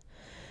dead.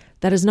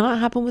 That has not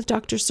happened with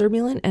Dr.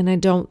 Surbulent, and I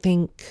don't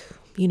think,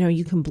 you know,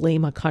 you can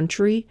blame a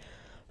country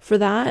for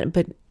that,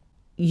 but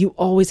you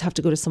always have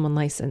to go to someone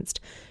licensed.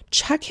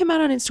 Check him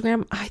out on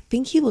Instagram. I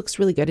think he looks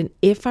really good. And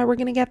if I were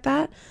going to get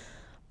that,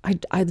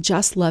 I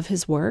just love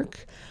his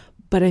work.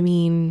 But I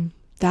mean,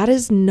 that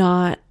is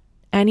not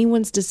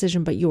anyone's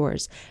decision but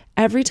yours.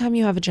 Every time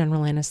you have a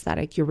general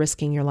anesthetic, you're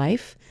risking your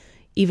life.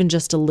 Even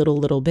just a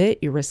little bit,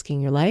 you're risking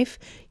your life.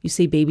 You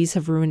say babies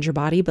have ruined your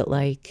body, but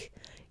like,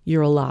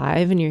 you're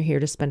alive and you're here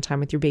to spend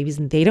time with your babies,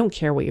 and they don't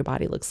care what your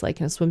body looks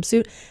like in a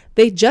swimsuit.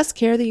 They just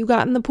care that you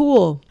got in the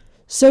pool.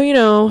 So, you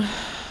know,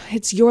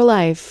 it's your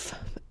life.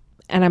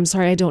 And I'm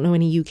sorry, I don't know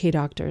any UK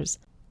doctors.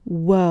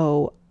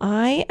 Whoa,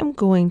 I am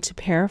going to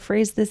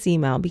paraphrase this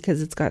email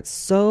because it's got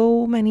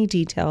so many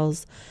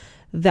details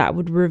that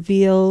would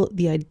reveal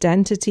the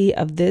identity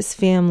of this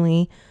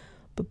family.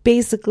 But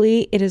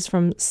basically, it is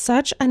from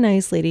such a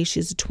nice lady.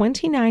 She's a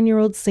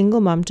 29-year-old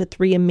single mom to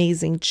 3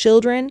 amazing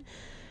children.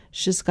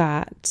 She's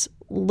got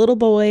little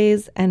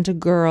boys and a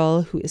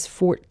girl who is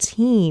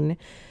 14.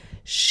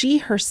 She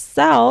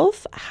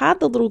herself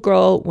had the little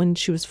girl when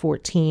she was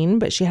 14,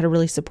 but she had a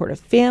really supportive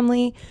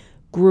family,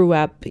 grew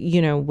up,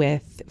 you know,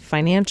 with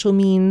financial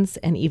means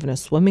and even a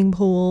swimming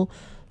pool.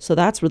 So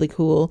that's really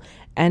cool.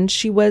 And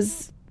she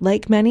was,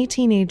 like many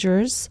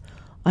teenagers,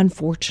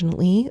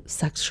 unfortunately,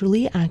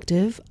 sexually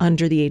active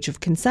under the age of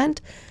consent.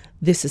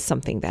 This is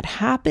something that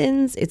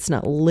happens. It's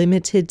not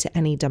limited to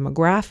any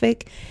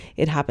demographic.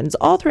 It happens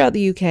all throughout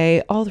the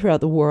UK, all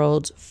throughout the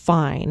world.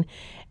 Fine.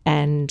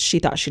 And she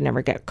thought she'd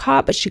never get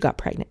caught, but she got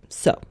pregnant.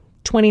 So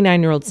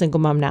 29-year-old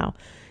single mom now.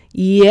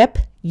 Yep,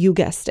 you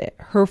guessed it.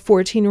 Her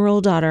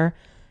 14-year-old daughter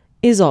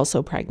is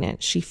also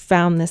pregnant. She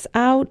found this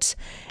out,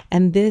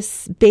 and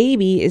this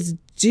baby is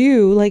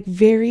due like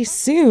very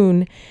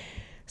soon.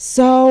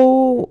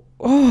 So,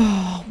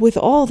 with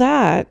all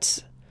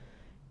that,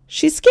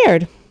 she's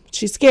scared.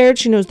 She's scared.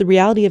 She knows the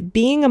reality of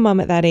being a mom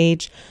at that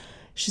age.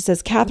 She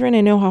says, Catherine,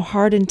 I know how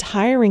hard and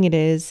tiring it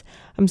is.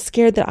 I'm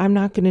scared that I'm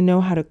not going to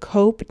know how to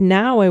cope.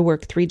 Now I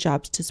work 3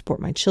 jobs to support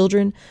my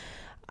children.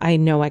 I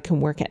know I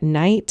can work at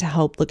night to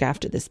help look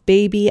after this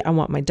baby. I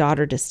want my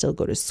daughter to still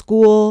go to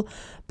school,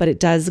 but it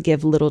does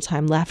give little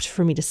time left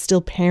for me to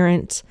still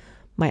parent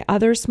my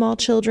other small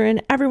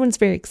children. Everyone's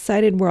very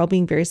excited. We're all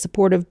being very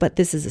supportive, but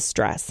this is a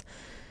stress.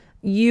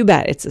 You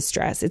bet it's a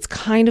stress. It's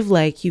kind of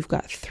like you've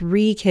got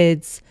 3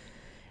 kids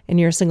and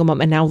you're a single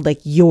mom, and now like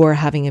you're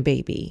having a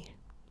baby,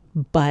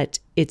 but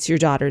it's your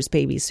daughter's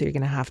baby. So you're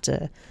going to have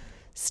to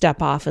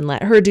step off and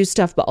let her do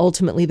stuff, but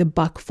ultimately the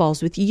buck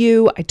falls with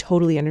you. I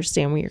totally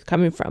understand where you're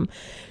coming from.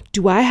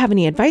 Do I have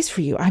any advice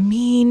for you? I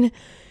mean,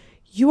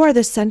 you are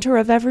the center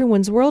of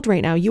everyone's world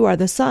right now. You are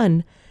the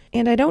sun.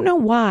 And I don't know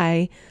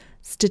why,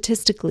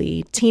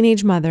 statistically,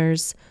 teenage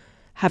mothers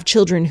have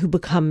children who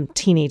become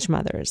teenage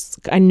mothers.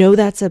 I know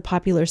that's a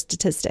popular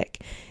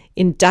statistic,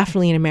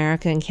 definitely in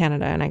America and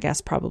Canada, and I guess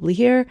probably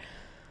here.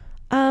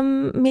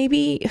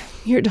 Maybe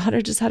your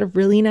daughter just had a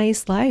really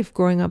nice life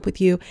growing up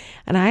with you.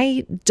 And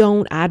I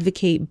don't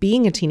advocate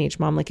being a teenage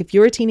mom. Like if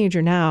you're a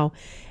teenager now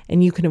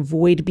and you can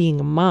avoid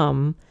being a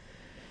mom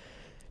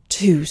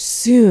too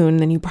soon,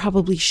 then you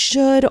probably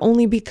should,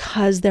 only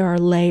because there are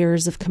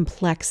layers of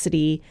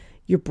complexity.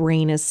 Your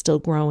brain is still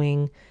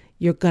growing.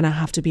 You're going to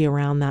have to be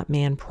around that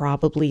man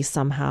probably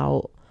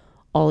somehow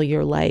all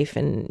your life.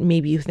 And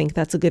maybe you think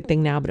that's a good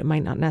thing now, but it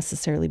might not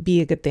necessarily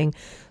be a good thing.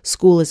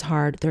 School is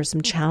hard. There are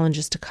some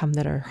challenges to come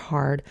that are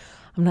hard.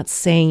 I'm not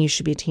saying you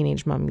should be a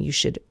teenage mom. You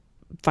should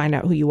find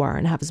out who you are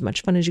and have as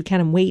much fun as you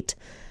can and wait.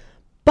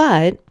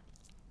 But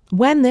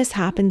when this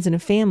happens in a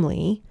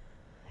family,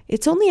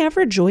 it's only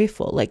ever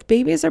joyful. Like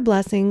babies are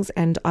blessings.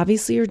 And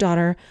obviously your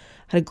daughter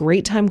had a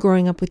great time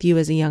growing up with you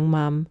as a young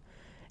mom.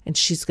 And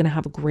she's going to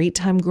have a great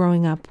time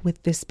growing up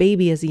with this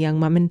baby as a young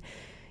mom. And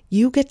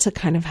you get to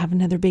kind of have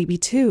another baby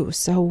too.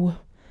 So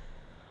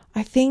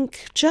I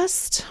think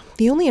just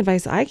the only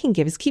advice I can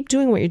give is keep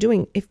doing what you're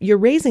doing. If you're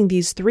raising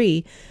these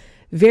three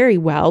very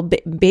well,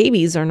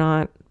 babies are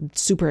not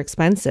super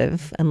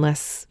expensive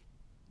unless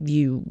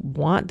you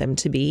want them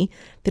to be.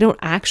 They don't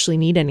actually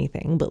need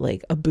anything but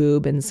like a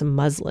boob and some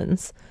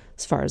muslins,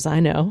 as far as I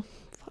know.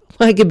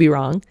 I could be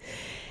wrong.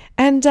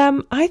 And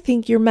I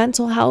think your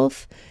mental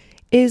health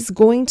is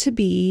going to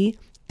be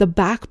the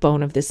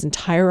backbone of this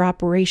entire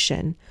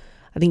operation.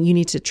 I think you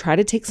need to try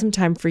to take some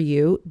time for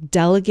you,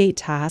 delegate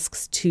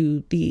tasks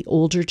to the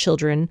older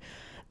children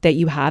that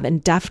you have,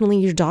 and definitely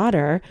your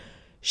daughter.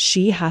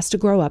 She has to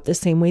grow up the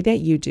same way that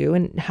you do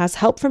and has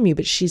help from you,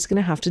 but she's going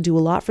to have to do a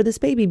lot for this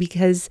baby,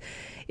 because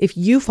if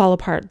you fall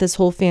apart, this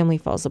whole family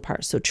falls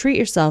apart. So treat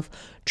yourself,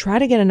 try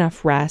to get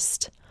enough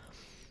rest.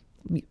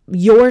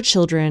 Your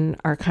children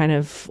are kind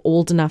of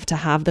old enough to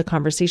have the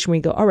conversation where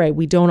you go, all right,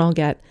 we don't all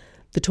get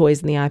the toys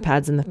and the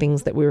iPads and the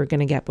things that we were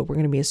going to get, but we're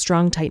going to be a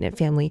strong, tight-knit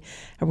family,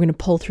 and we're going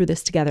to pull through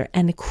this together.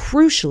 And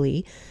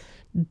crucially,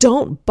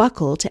 don't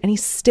buckle to any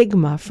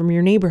stigma from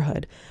your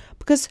neighborhood,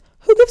 because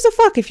who gives a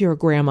fuck if you're a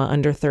grandma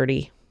under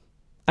 30?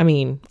 I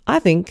mean, I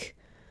think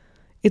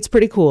it's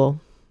pretty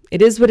cool.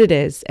 It is what it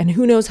is, and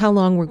who knows how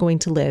long we're going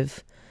to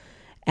live.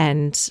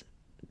 And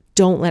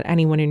don't let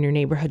anyone in your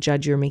neighborhood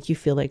judge you or make you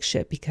feel like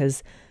shit,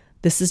 because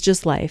this is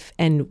just life,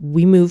 and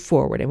we move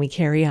forward and we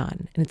carry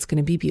on, and it's going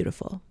to be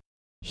beautiful.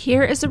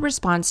 Here is a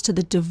response to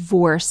the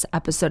divorce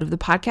episode of the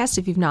podcast.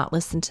 If you've not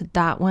listened to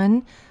that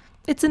one,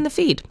 it's in the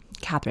feed.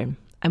 Catherine,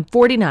 I'm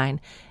 49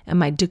 and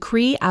my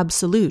decree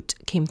absolute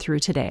came through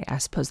today. I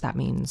suppose that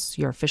means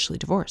you're officially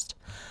divorced.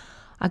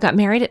 I got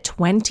married at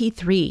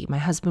 23. My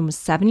husband was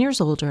 7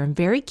 years older and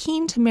very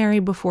keen to marry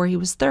before he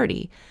was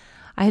 30.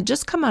 I had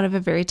just come out of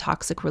a very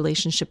toxic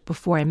relationship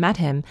before I met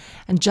him,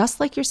 and just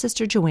like your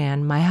sister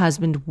Joanne, my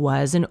husband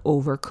was an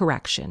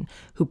overcorrection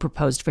who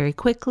proposed very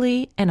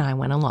quickly, and I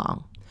went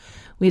along.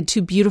 We had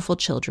 2 beautiful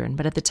children,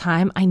 but at the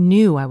time I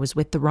knew I was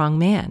with the wrong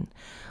man.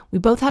 We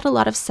both had a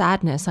lot of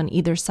sadness on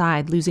either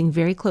side, losing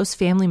very close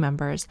family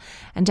members,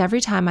 and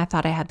every time I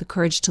thought I had the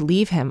courage to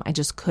leave him, I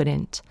just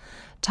couldn't.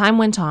 Time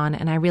went on,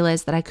 and I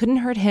realized that I couldn't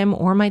hurt him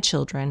or my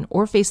children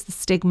or face the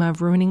stigma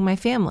of ruining my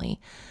family.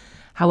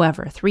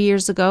 However, 3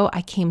 years ago,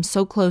 I came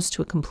so close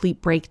to a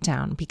complete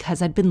breakdown because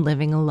I'd been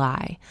living a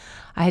lie.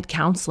 I had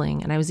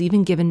counseling, and I was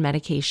even given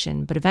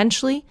medication, but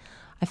eventually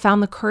I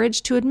found the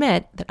courage to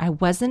admit that I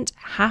wasn't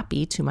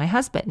happy to my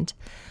husband.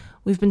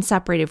 We've been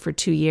separated for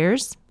 2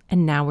 years,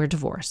 and now we're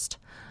divorced.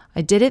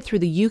 I did it through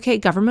the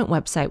UK government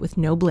website with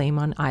no blame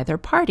on either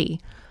party.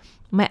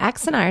 My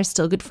ex and I are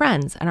still good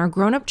friends, and our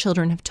grown-up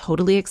children have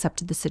totally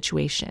accepted the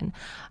situation.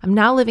 I'm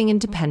now living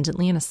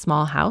independently in a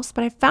small house,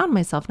 but I found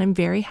myself and I'm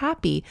very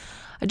happy.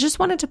 I just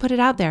wanted to put it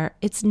out there.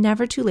 It's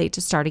never too late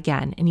to start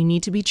again, and you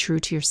need to be true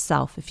to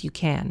yourself if you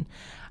can.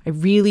 I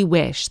really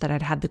wish that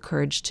I'd had the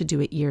courage to do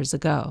it years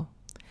ago.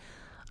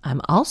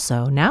 I'm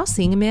also now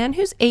seeing a man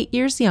who's 8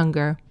 years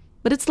younger,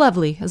 but it's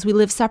lovely as we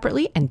live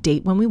separately and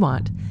date when we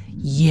want.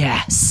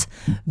 Yes,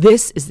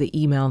 this is the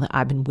email that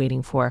I've been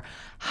waiting for.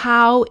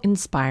 How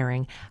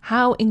inspiring,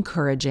 how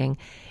encouraging.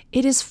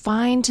 It is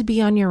fine to be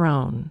on your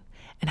own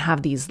and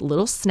have these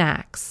little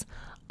snacks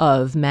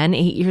of men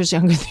 8 years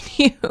younger than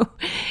you,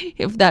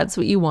 if that's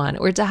what you want,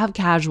 or to have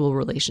casual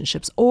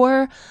relationships,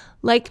 or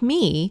like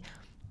me,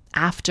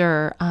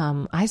 after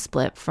I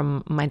split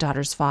from my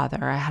daughter's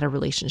father, I had a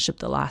relationship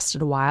that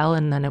lasted a while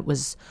and then it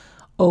was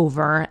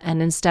over.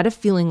 And instead of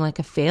feeling like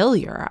a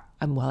failure,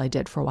 well, I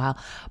did for a while,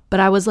 but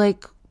I was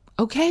like,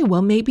 okay,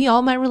 well, maybe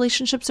all my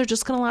relationships are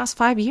just going to last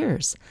 5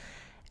 years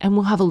and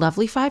we'll have a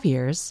lovely 5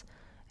 years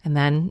and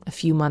then a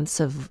few months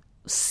of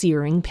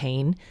searing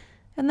pain.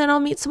 And then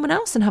I'll meet someone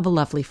else and have a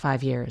lovely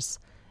 5 years.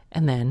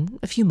 And then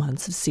a few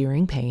months of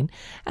searing pain,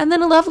 and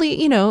then a lovely,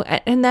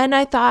 and then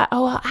I thought,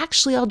 oh, well,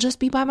 actually, I'll just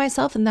be by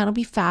myself and that'll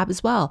be fab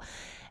as well.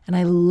 And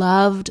I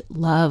loved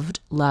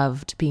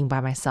being by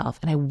myself.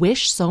 And I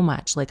wish so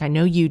much, like I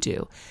know you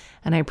do,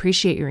 and I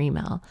appreciate your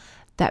email,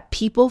 that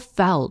people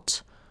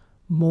felt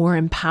more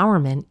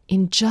empowerment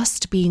in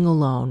just being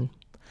alone.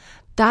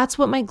 That's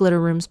what my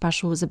Glitter Room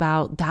special was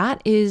about.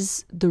 That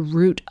is the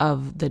root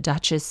of the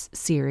Duchess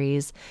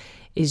series,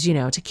 is,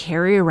 to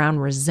carry around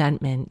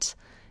resentment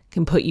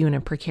can put you in a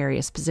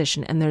precarious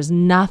position. And there's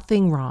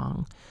nothing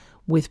wrong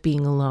with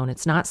being alone.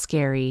 It's not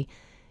scary.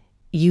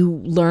 You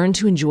learn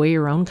to enjoy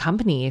your own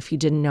company if you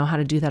didn't know how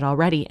to do that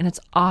already. And it's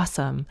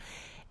awesome.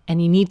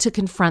 And you need to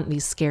confront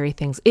these scary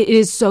things. It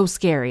is so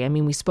scary. I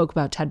mean, we spoke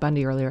about Ted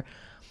Bundy earlier.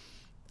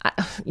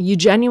 You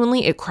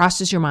genuinely, it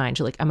crosses your mind.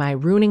 You're like, am I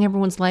ruining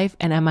everyone's life?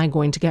 And am I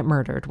going to get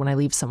murdered when I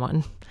leave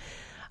someone?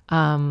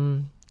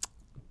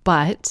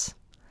 But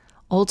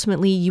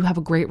ultimately, you have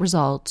a great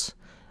result.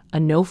 A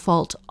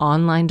no-fault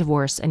online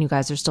divorce, and you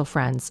guys are still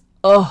friends.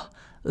 Oh,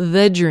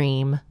 the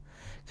dream.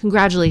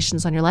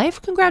 Congratulations on your life.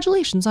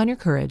 Congratulations on your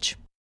courage.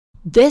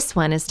 This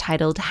one is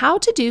titled How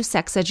to Do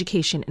Sex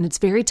Education, and it's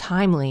very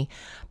timely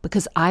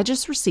because I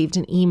just received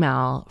an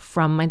email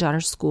from my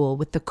daughter's school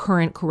with the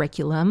current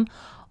curriculum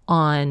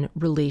on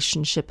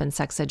relationship and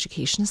sex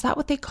education. Is that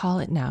what they call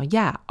it now?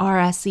 Yeah,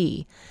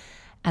 RSE.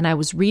 and I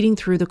was reading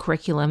through the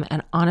curriculum,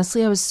 and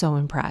honestly, I was so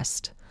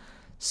impressed.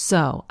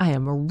 So I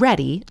am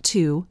ready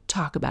to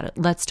talk about it.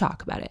 Let's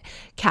talk about it.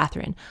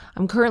 Catherine,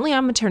 I'm currently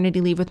on maternity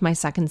leave with my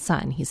second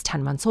son. He's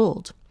 10 months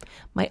old.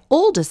 My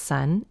oldest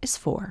son is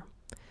 4.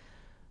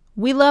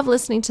 We love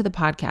listening to the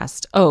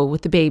podcast. Oh,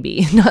 with the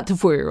baby, not the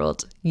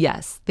 4-year-old.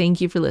 Yes, thank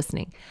you for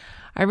listening.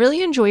 I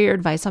really enjoy your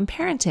advice on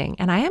parenting,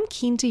 and I am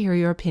keen to hear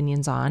your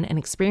opinions on and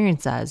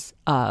experiences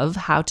of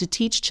how to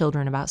teach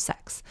children about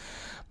sex.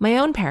 My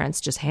own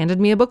parents just handed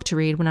me a book to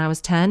read when I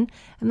was 10,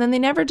 and then they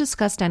never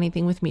discussed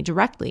anything with me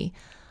directly.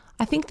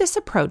 I think this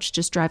approach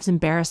just drives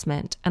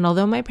embarrassment, and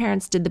although my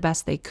parents did the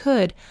best they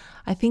could,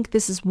 I think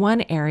this is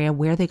one area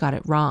where they got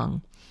it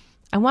wrong.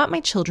 I want my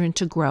children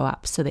to grow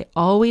up so they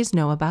always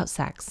know about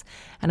sex,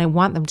 and I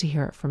want them to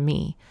hear it from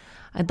me.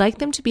 I'd like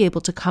them to be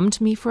able to come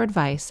to me for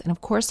advice, and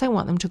of course I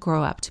want them to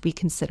grow up to be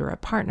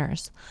considerate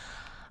partners.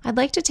 I'd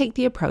like to take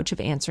the approach of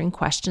answering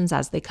questions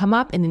as they come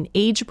up in an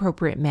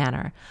age-appropriate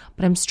manner,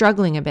 but I'm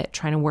struggling a bit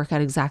trying to work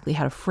out exactly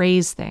how to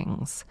phrase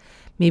things.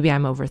 Maybe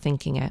I'm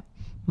overthinking it.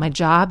 My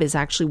job is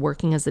actually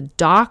working as a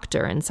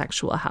doctor in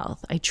sexual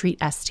health. I treat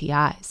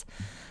STIs.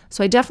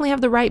 So I definitely have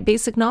the right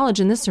basic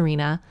knowledge in this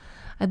arena.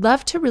 I'd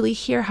love to really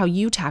hear how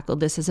you tackled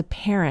this as a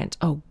parent.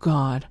 Oh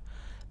God,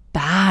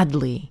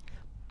 badly.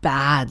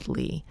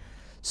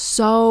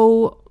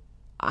 So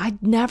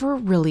I'd never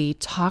really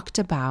talked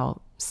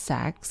about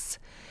sex.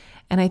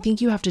 And I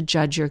think you have to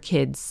judge your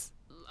kids,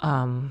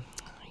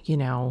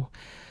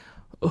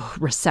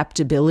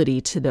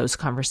 receptibility to those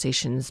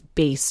conversations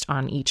based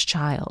on each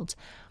child.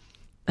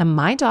 And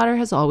my daughter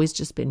has always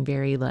just been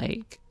very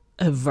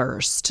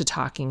averse to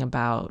talking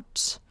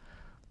about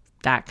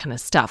that kind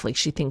of stuff.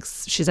 She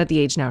thinks, she's at the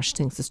age now, she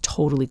thinks it's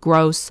totally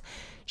gross.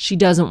 She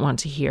doesn't want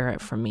to hear it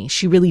from me.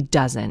 She really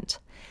doesn't.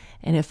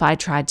 And if I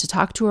tried to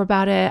talk to her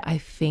about it, I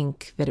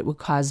think that it would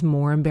cause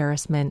more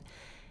embarrassment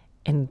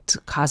and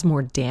cause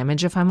more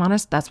damage, if I'm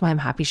honest. That's why I'm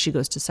happy she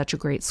goes to such a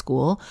great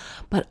school.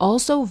 But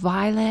also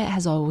Violet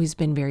has always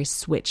been very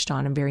switched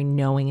on and very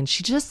knowing, and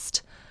she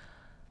just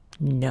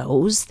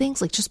knows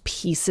things, just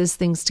pieces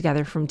things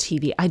together from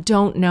TV. I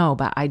don't know,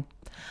 but I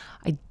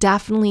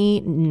definitely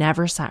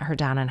never sat her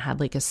down and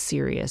had a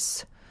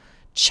serious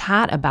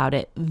chat about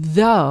it.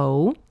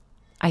 Though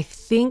I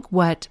think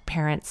what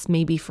parents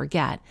maybe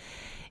forget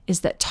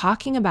is that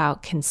talking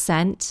about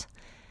consent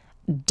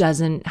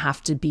doesn't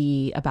have to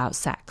be about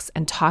sex,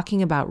 and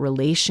talking about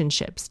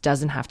relationships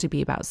doesn't have to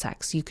be about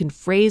sex. You can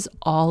phrase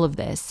all of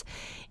this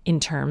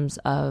in terms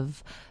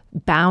of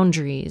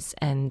boundaries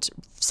and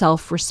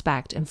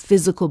self-respect and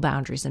physical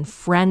boundaries and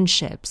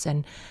friendships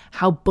and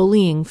how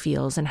bullying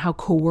feels and how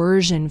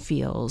coercion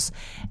feels.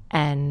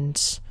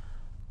 And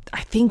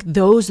I think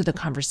those are the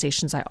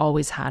conversations I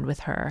always had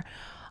with her.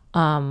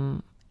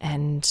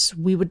 And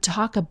we would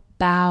talk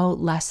about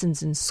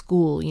lessons in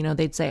school.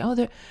 They'd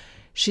say,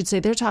 she'd say,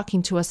 they're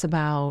talking to us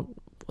about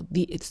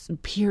the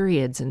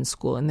periods in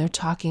school. And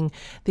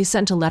they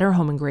sent a letter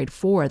home in grade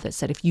 4 that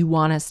said, if you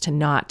want us to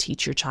not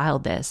teach your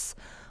child this,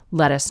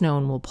 let us know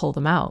and we'll pull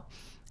them out.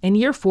 In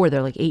year 4,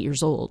 they're 8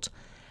 years old.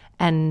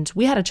 And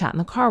we had a chat in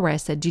the car where I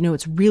said,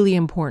 it's really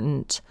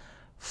important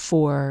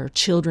for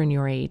children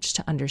your age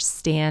to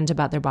understand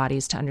about their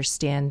bodies, to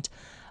understand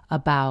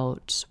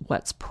about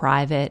what's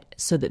private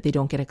so that they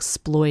don't get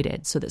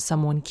exploited, so that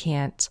someone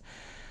can't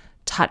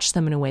touch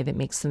them in a way that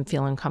makes them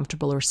feel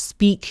uncomfortable or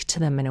speak to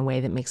them in a way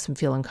that makes them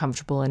feel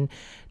uncomfortable and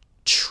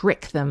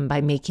trick them by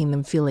making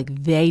them feel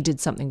like they did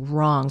something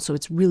wrong. So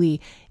it's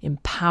really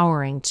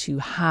empowering to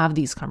have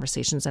these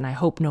conversations. And I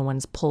hope no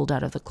one's pulled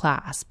out of the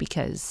class,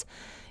 because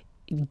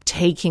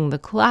taking the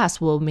class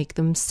will make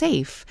them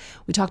safe.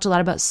 We talked a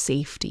lot about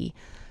safety.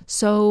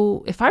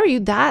 So if I were you,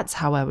 that's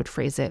how I would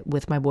phrase it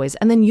with my boys.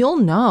 And then you'll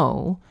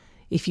know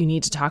if you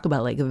need to talk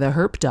about the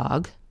herp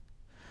dog,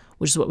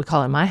 which is what we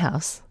call it in my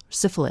house,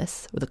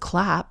 syphilis, with a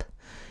clap.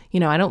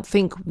 I don't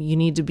think you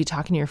need to be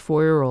talking to your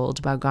 4-year-old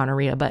about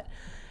gonorrhea, but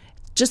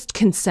just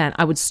consent.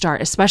 I would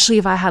start, especially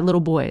if I had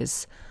little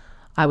boys,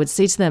 I would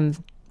say to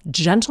them,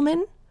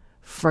 gentlemen,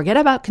 forget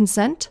about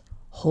consent,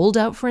 hold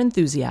out for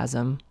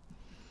enthusiasm,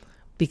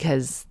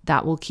 because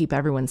that will keep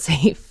everyone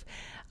safe,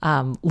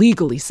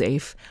 legally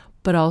safe.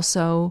 But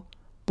also,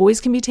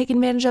 boys can be taken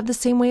advantage of the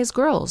same way as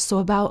girls. So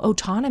about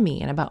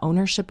autonomy and about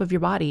ownership of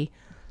your body,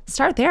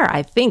 start there,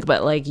 I think.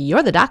 But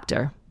you're the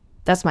doctor.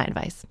 That's my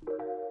advice.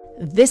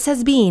 This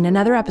has been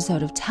another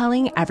episode of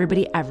Telling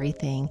Everybody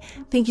Everything.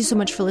 Thank you so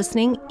much for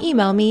listening.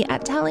 Email me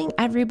at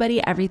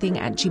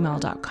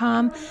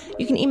tellingeverybodyeverything@gmail.com.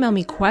 You can email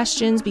me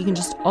questions, but you can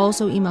just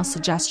also email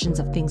suggestions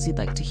of things you'd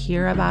like to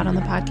hear about on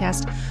the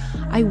podcast.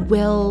 I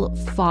will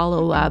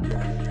follow up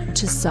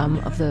to some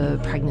of the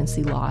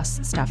pregnancy loss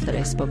stuff that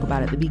I spoke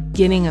about at the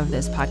beginning of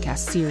this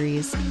podcast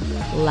series,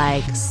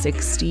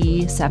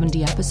 60,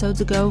 70 episodes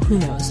ago. Who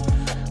knows?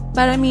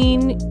 But I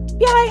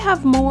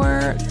have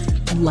more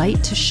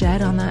light to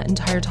shed on that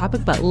entire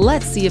topic, but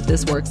let's see if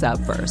this works out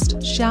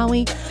first, shall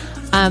we?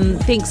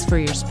 Thanks for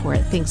your support.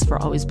 Thanks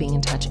for always being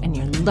in touch and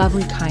your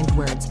lovely, kind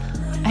words.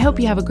 I hope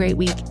you have a great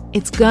week.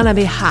 It's gonna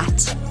be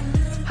hot.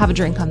 Have a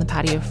drink on the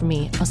patio for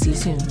me. I'll see you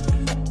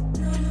soon.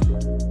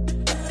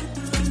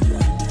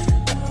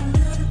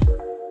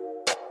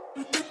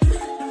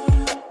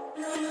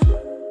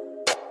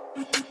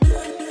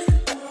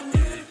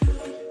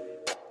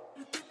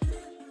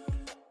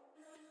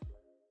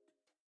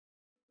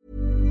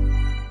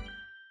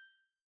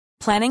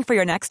 Planning for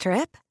your next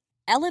trip?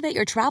 Elevate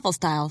your travel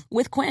style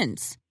with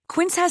Quince.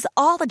 Quince has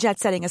all the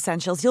jet-setting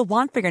essentials you'll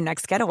want for your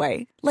next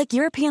getaway, like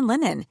European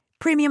linen,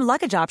 premium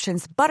luggage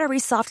options, buttery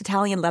soft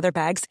Italian leather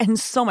bags, and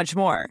so much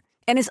more.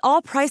 And is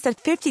all priced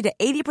at 50 to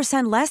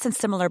 80% less than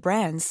similar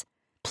brands.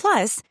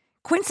 Plus,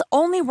 Quince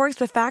only works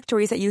with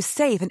factories that use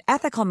safe and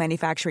ethical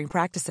manufacturing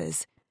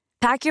practices.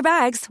 Pack your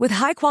bags with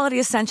high-quality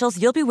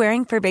essentials you'll be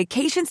wearing for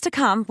vacations to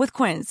come with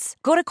Quince.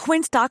 Go to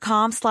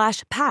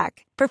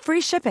quince.com/pack for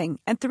free shipping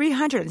and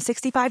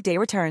 365-day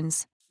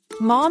returns.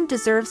 Mom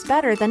deserves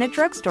better than a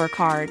drugstore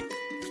card.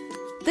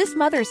 This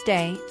Mother's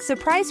Day,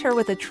 surprise her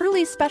with a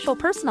truly special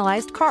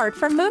personalized card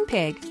from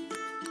Moonpig.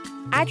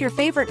 Add your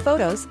favorite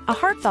photos, a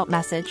heartfelt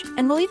message,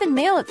 and we'll even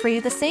mail it for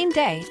you the same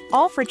day,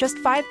 all for just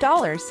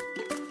 $5.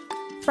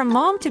 From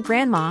mom to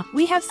grandma,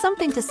 we have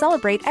something to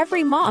celebrate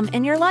every mom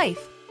in your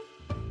life.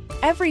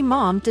 Every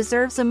mom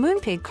deserves a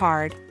Moonpig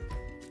card.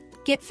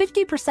 Get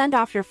 50%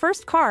 off your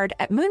first card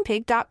at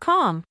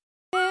Moonpig.com.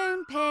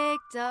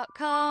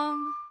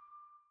 Moonpig.com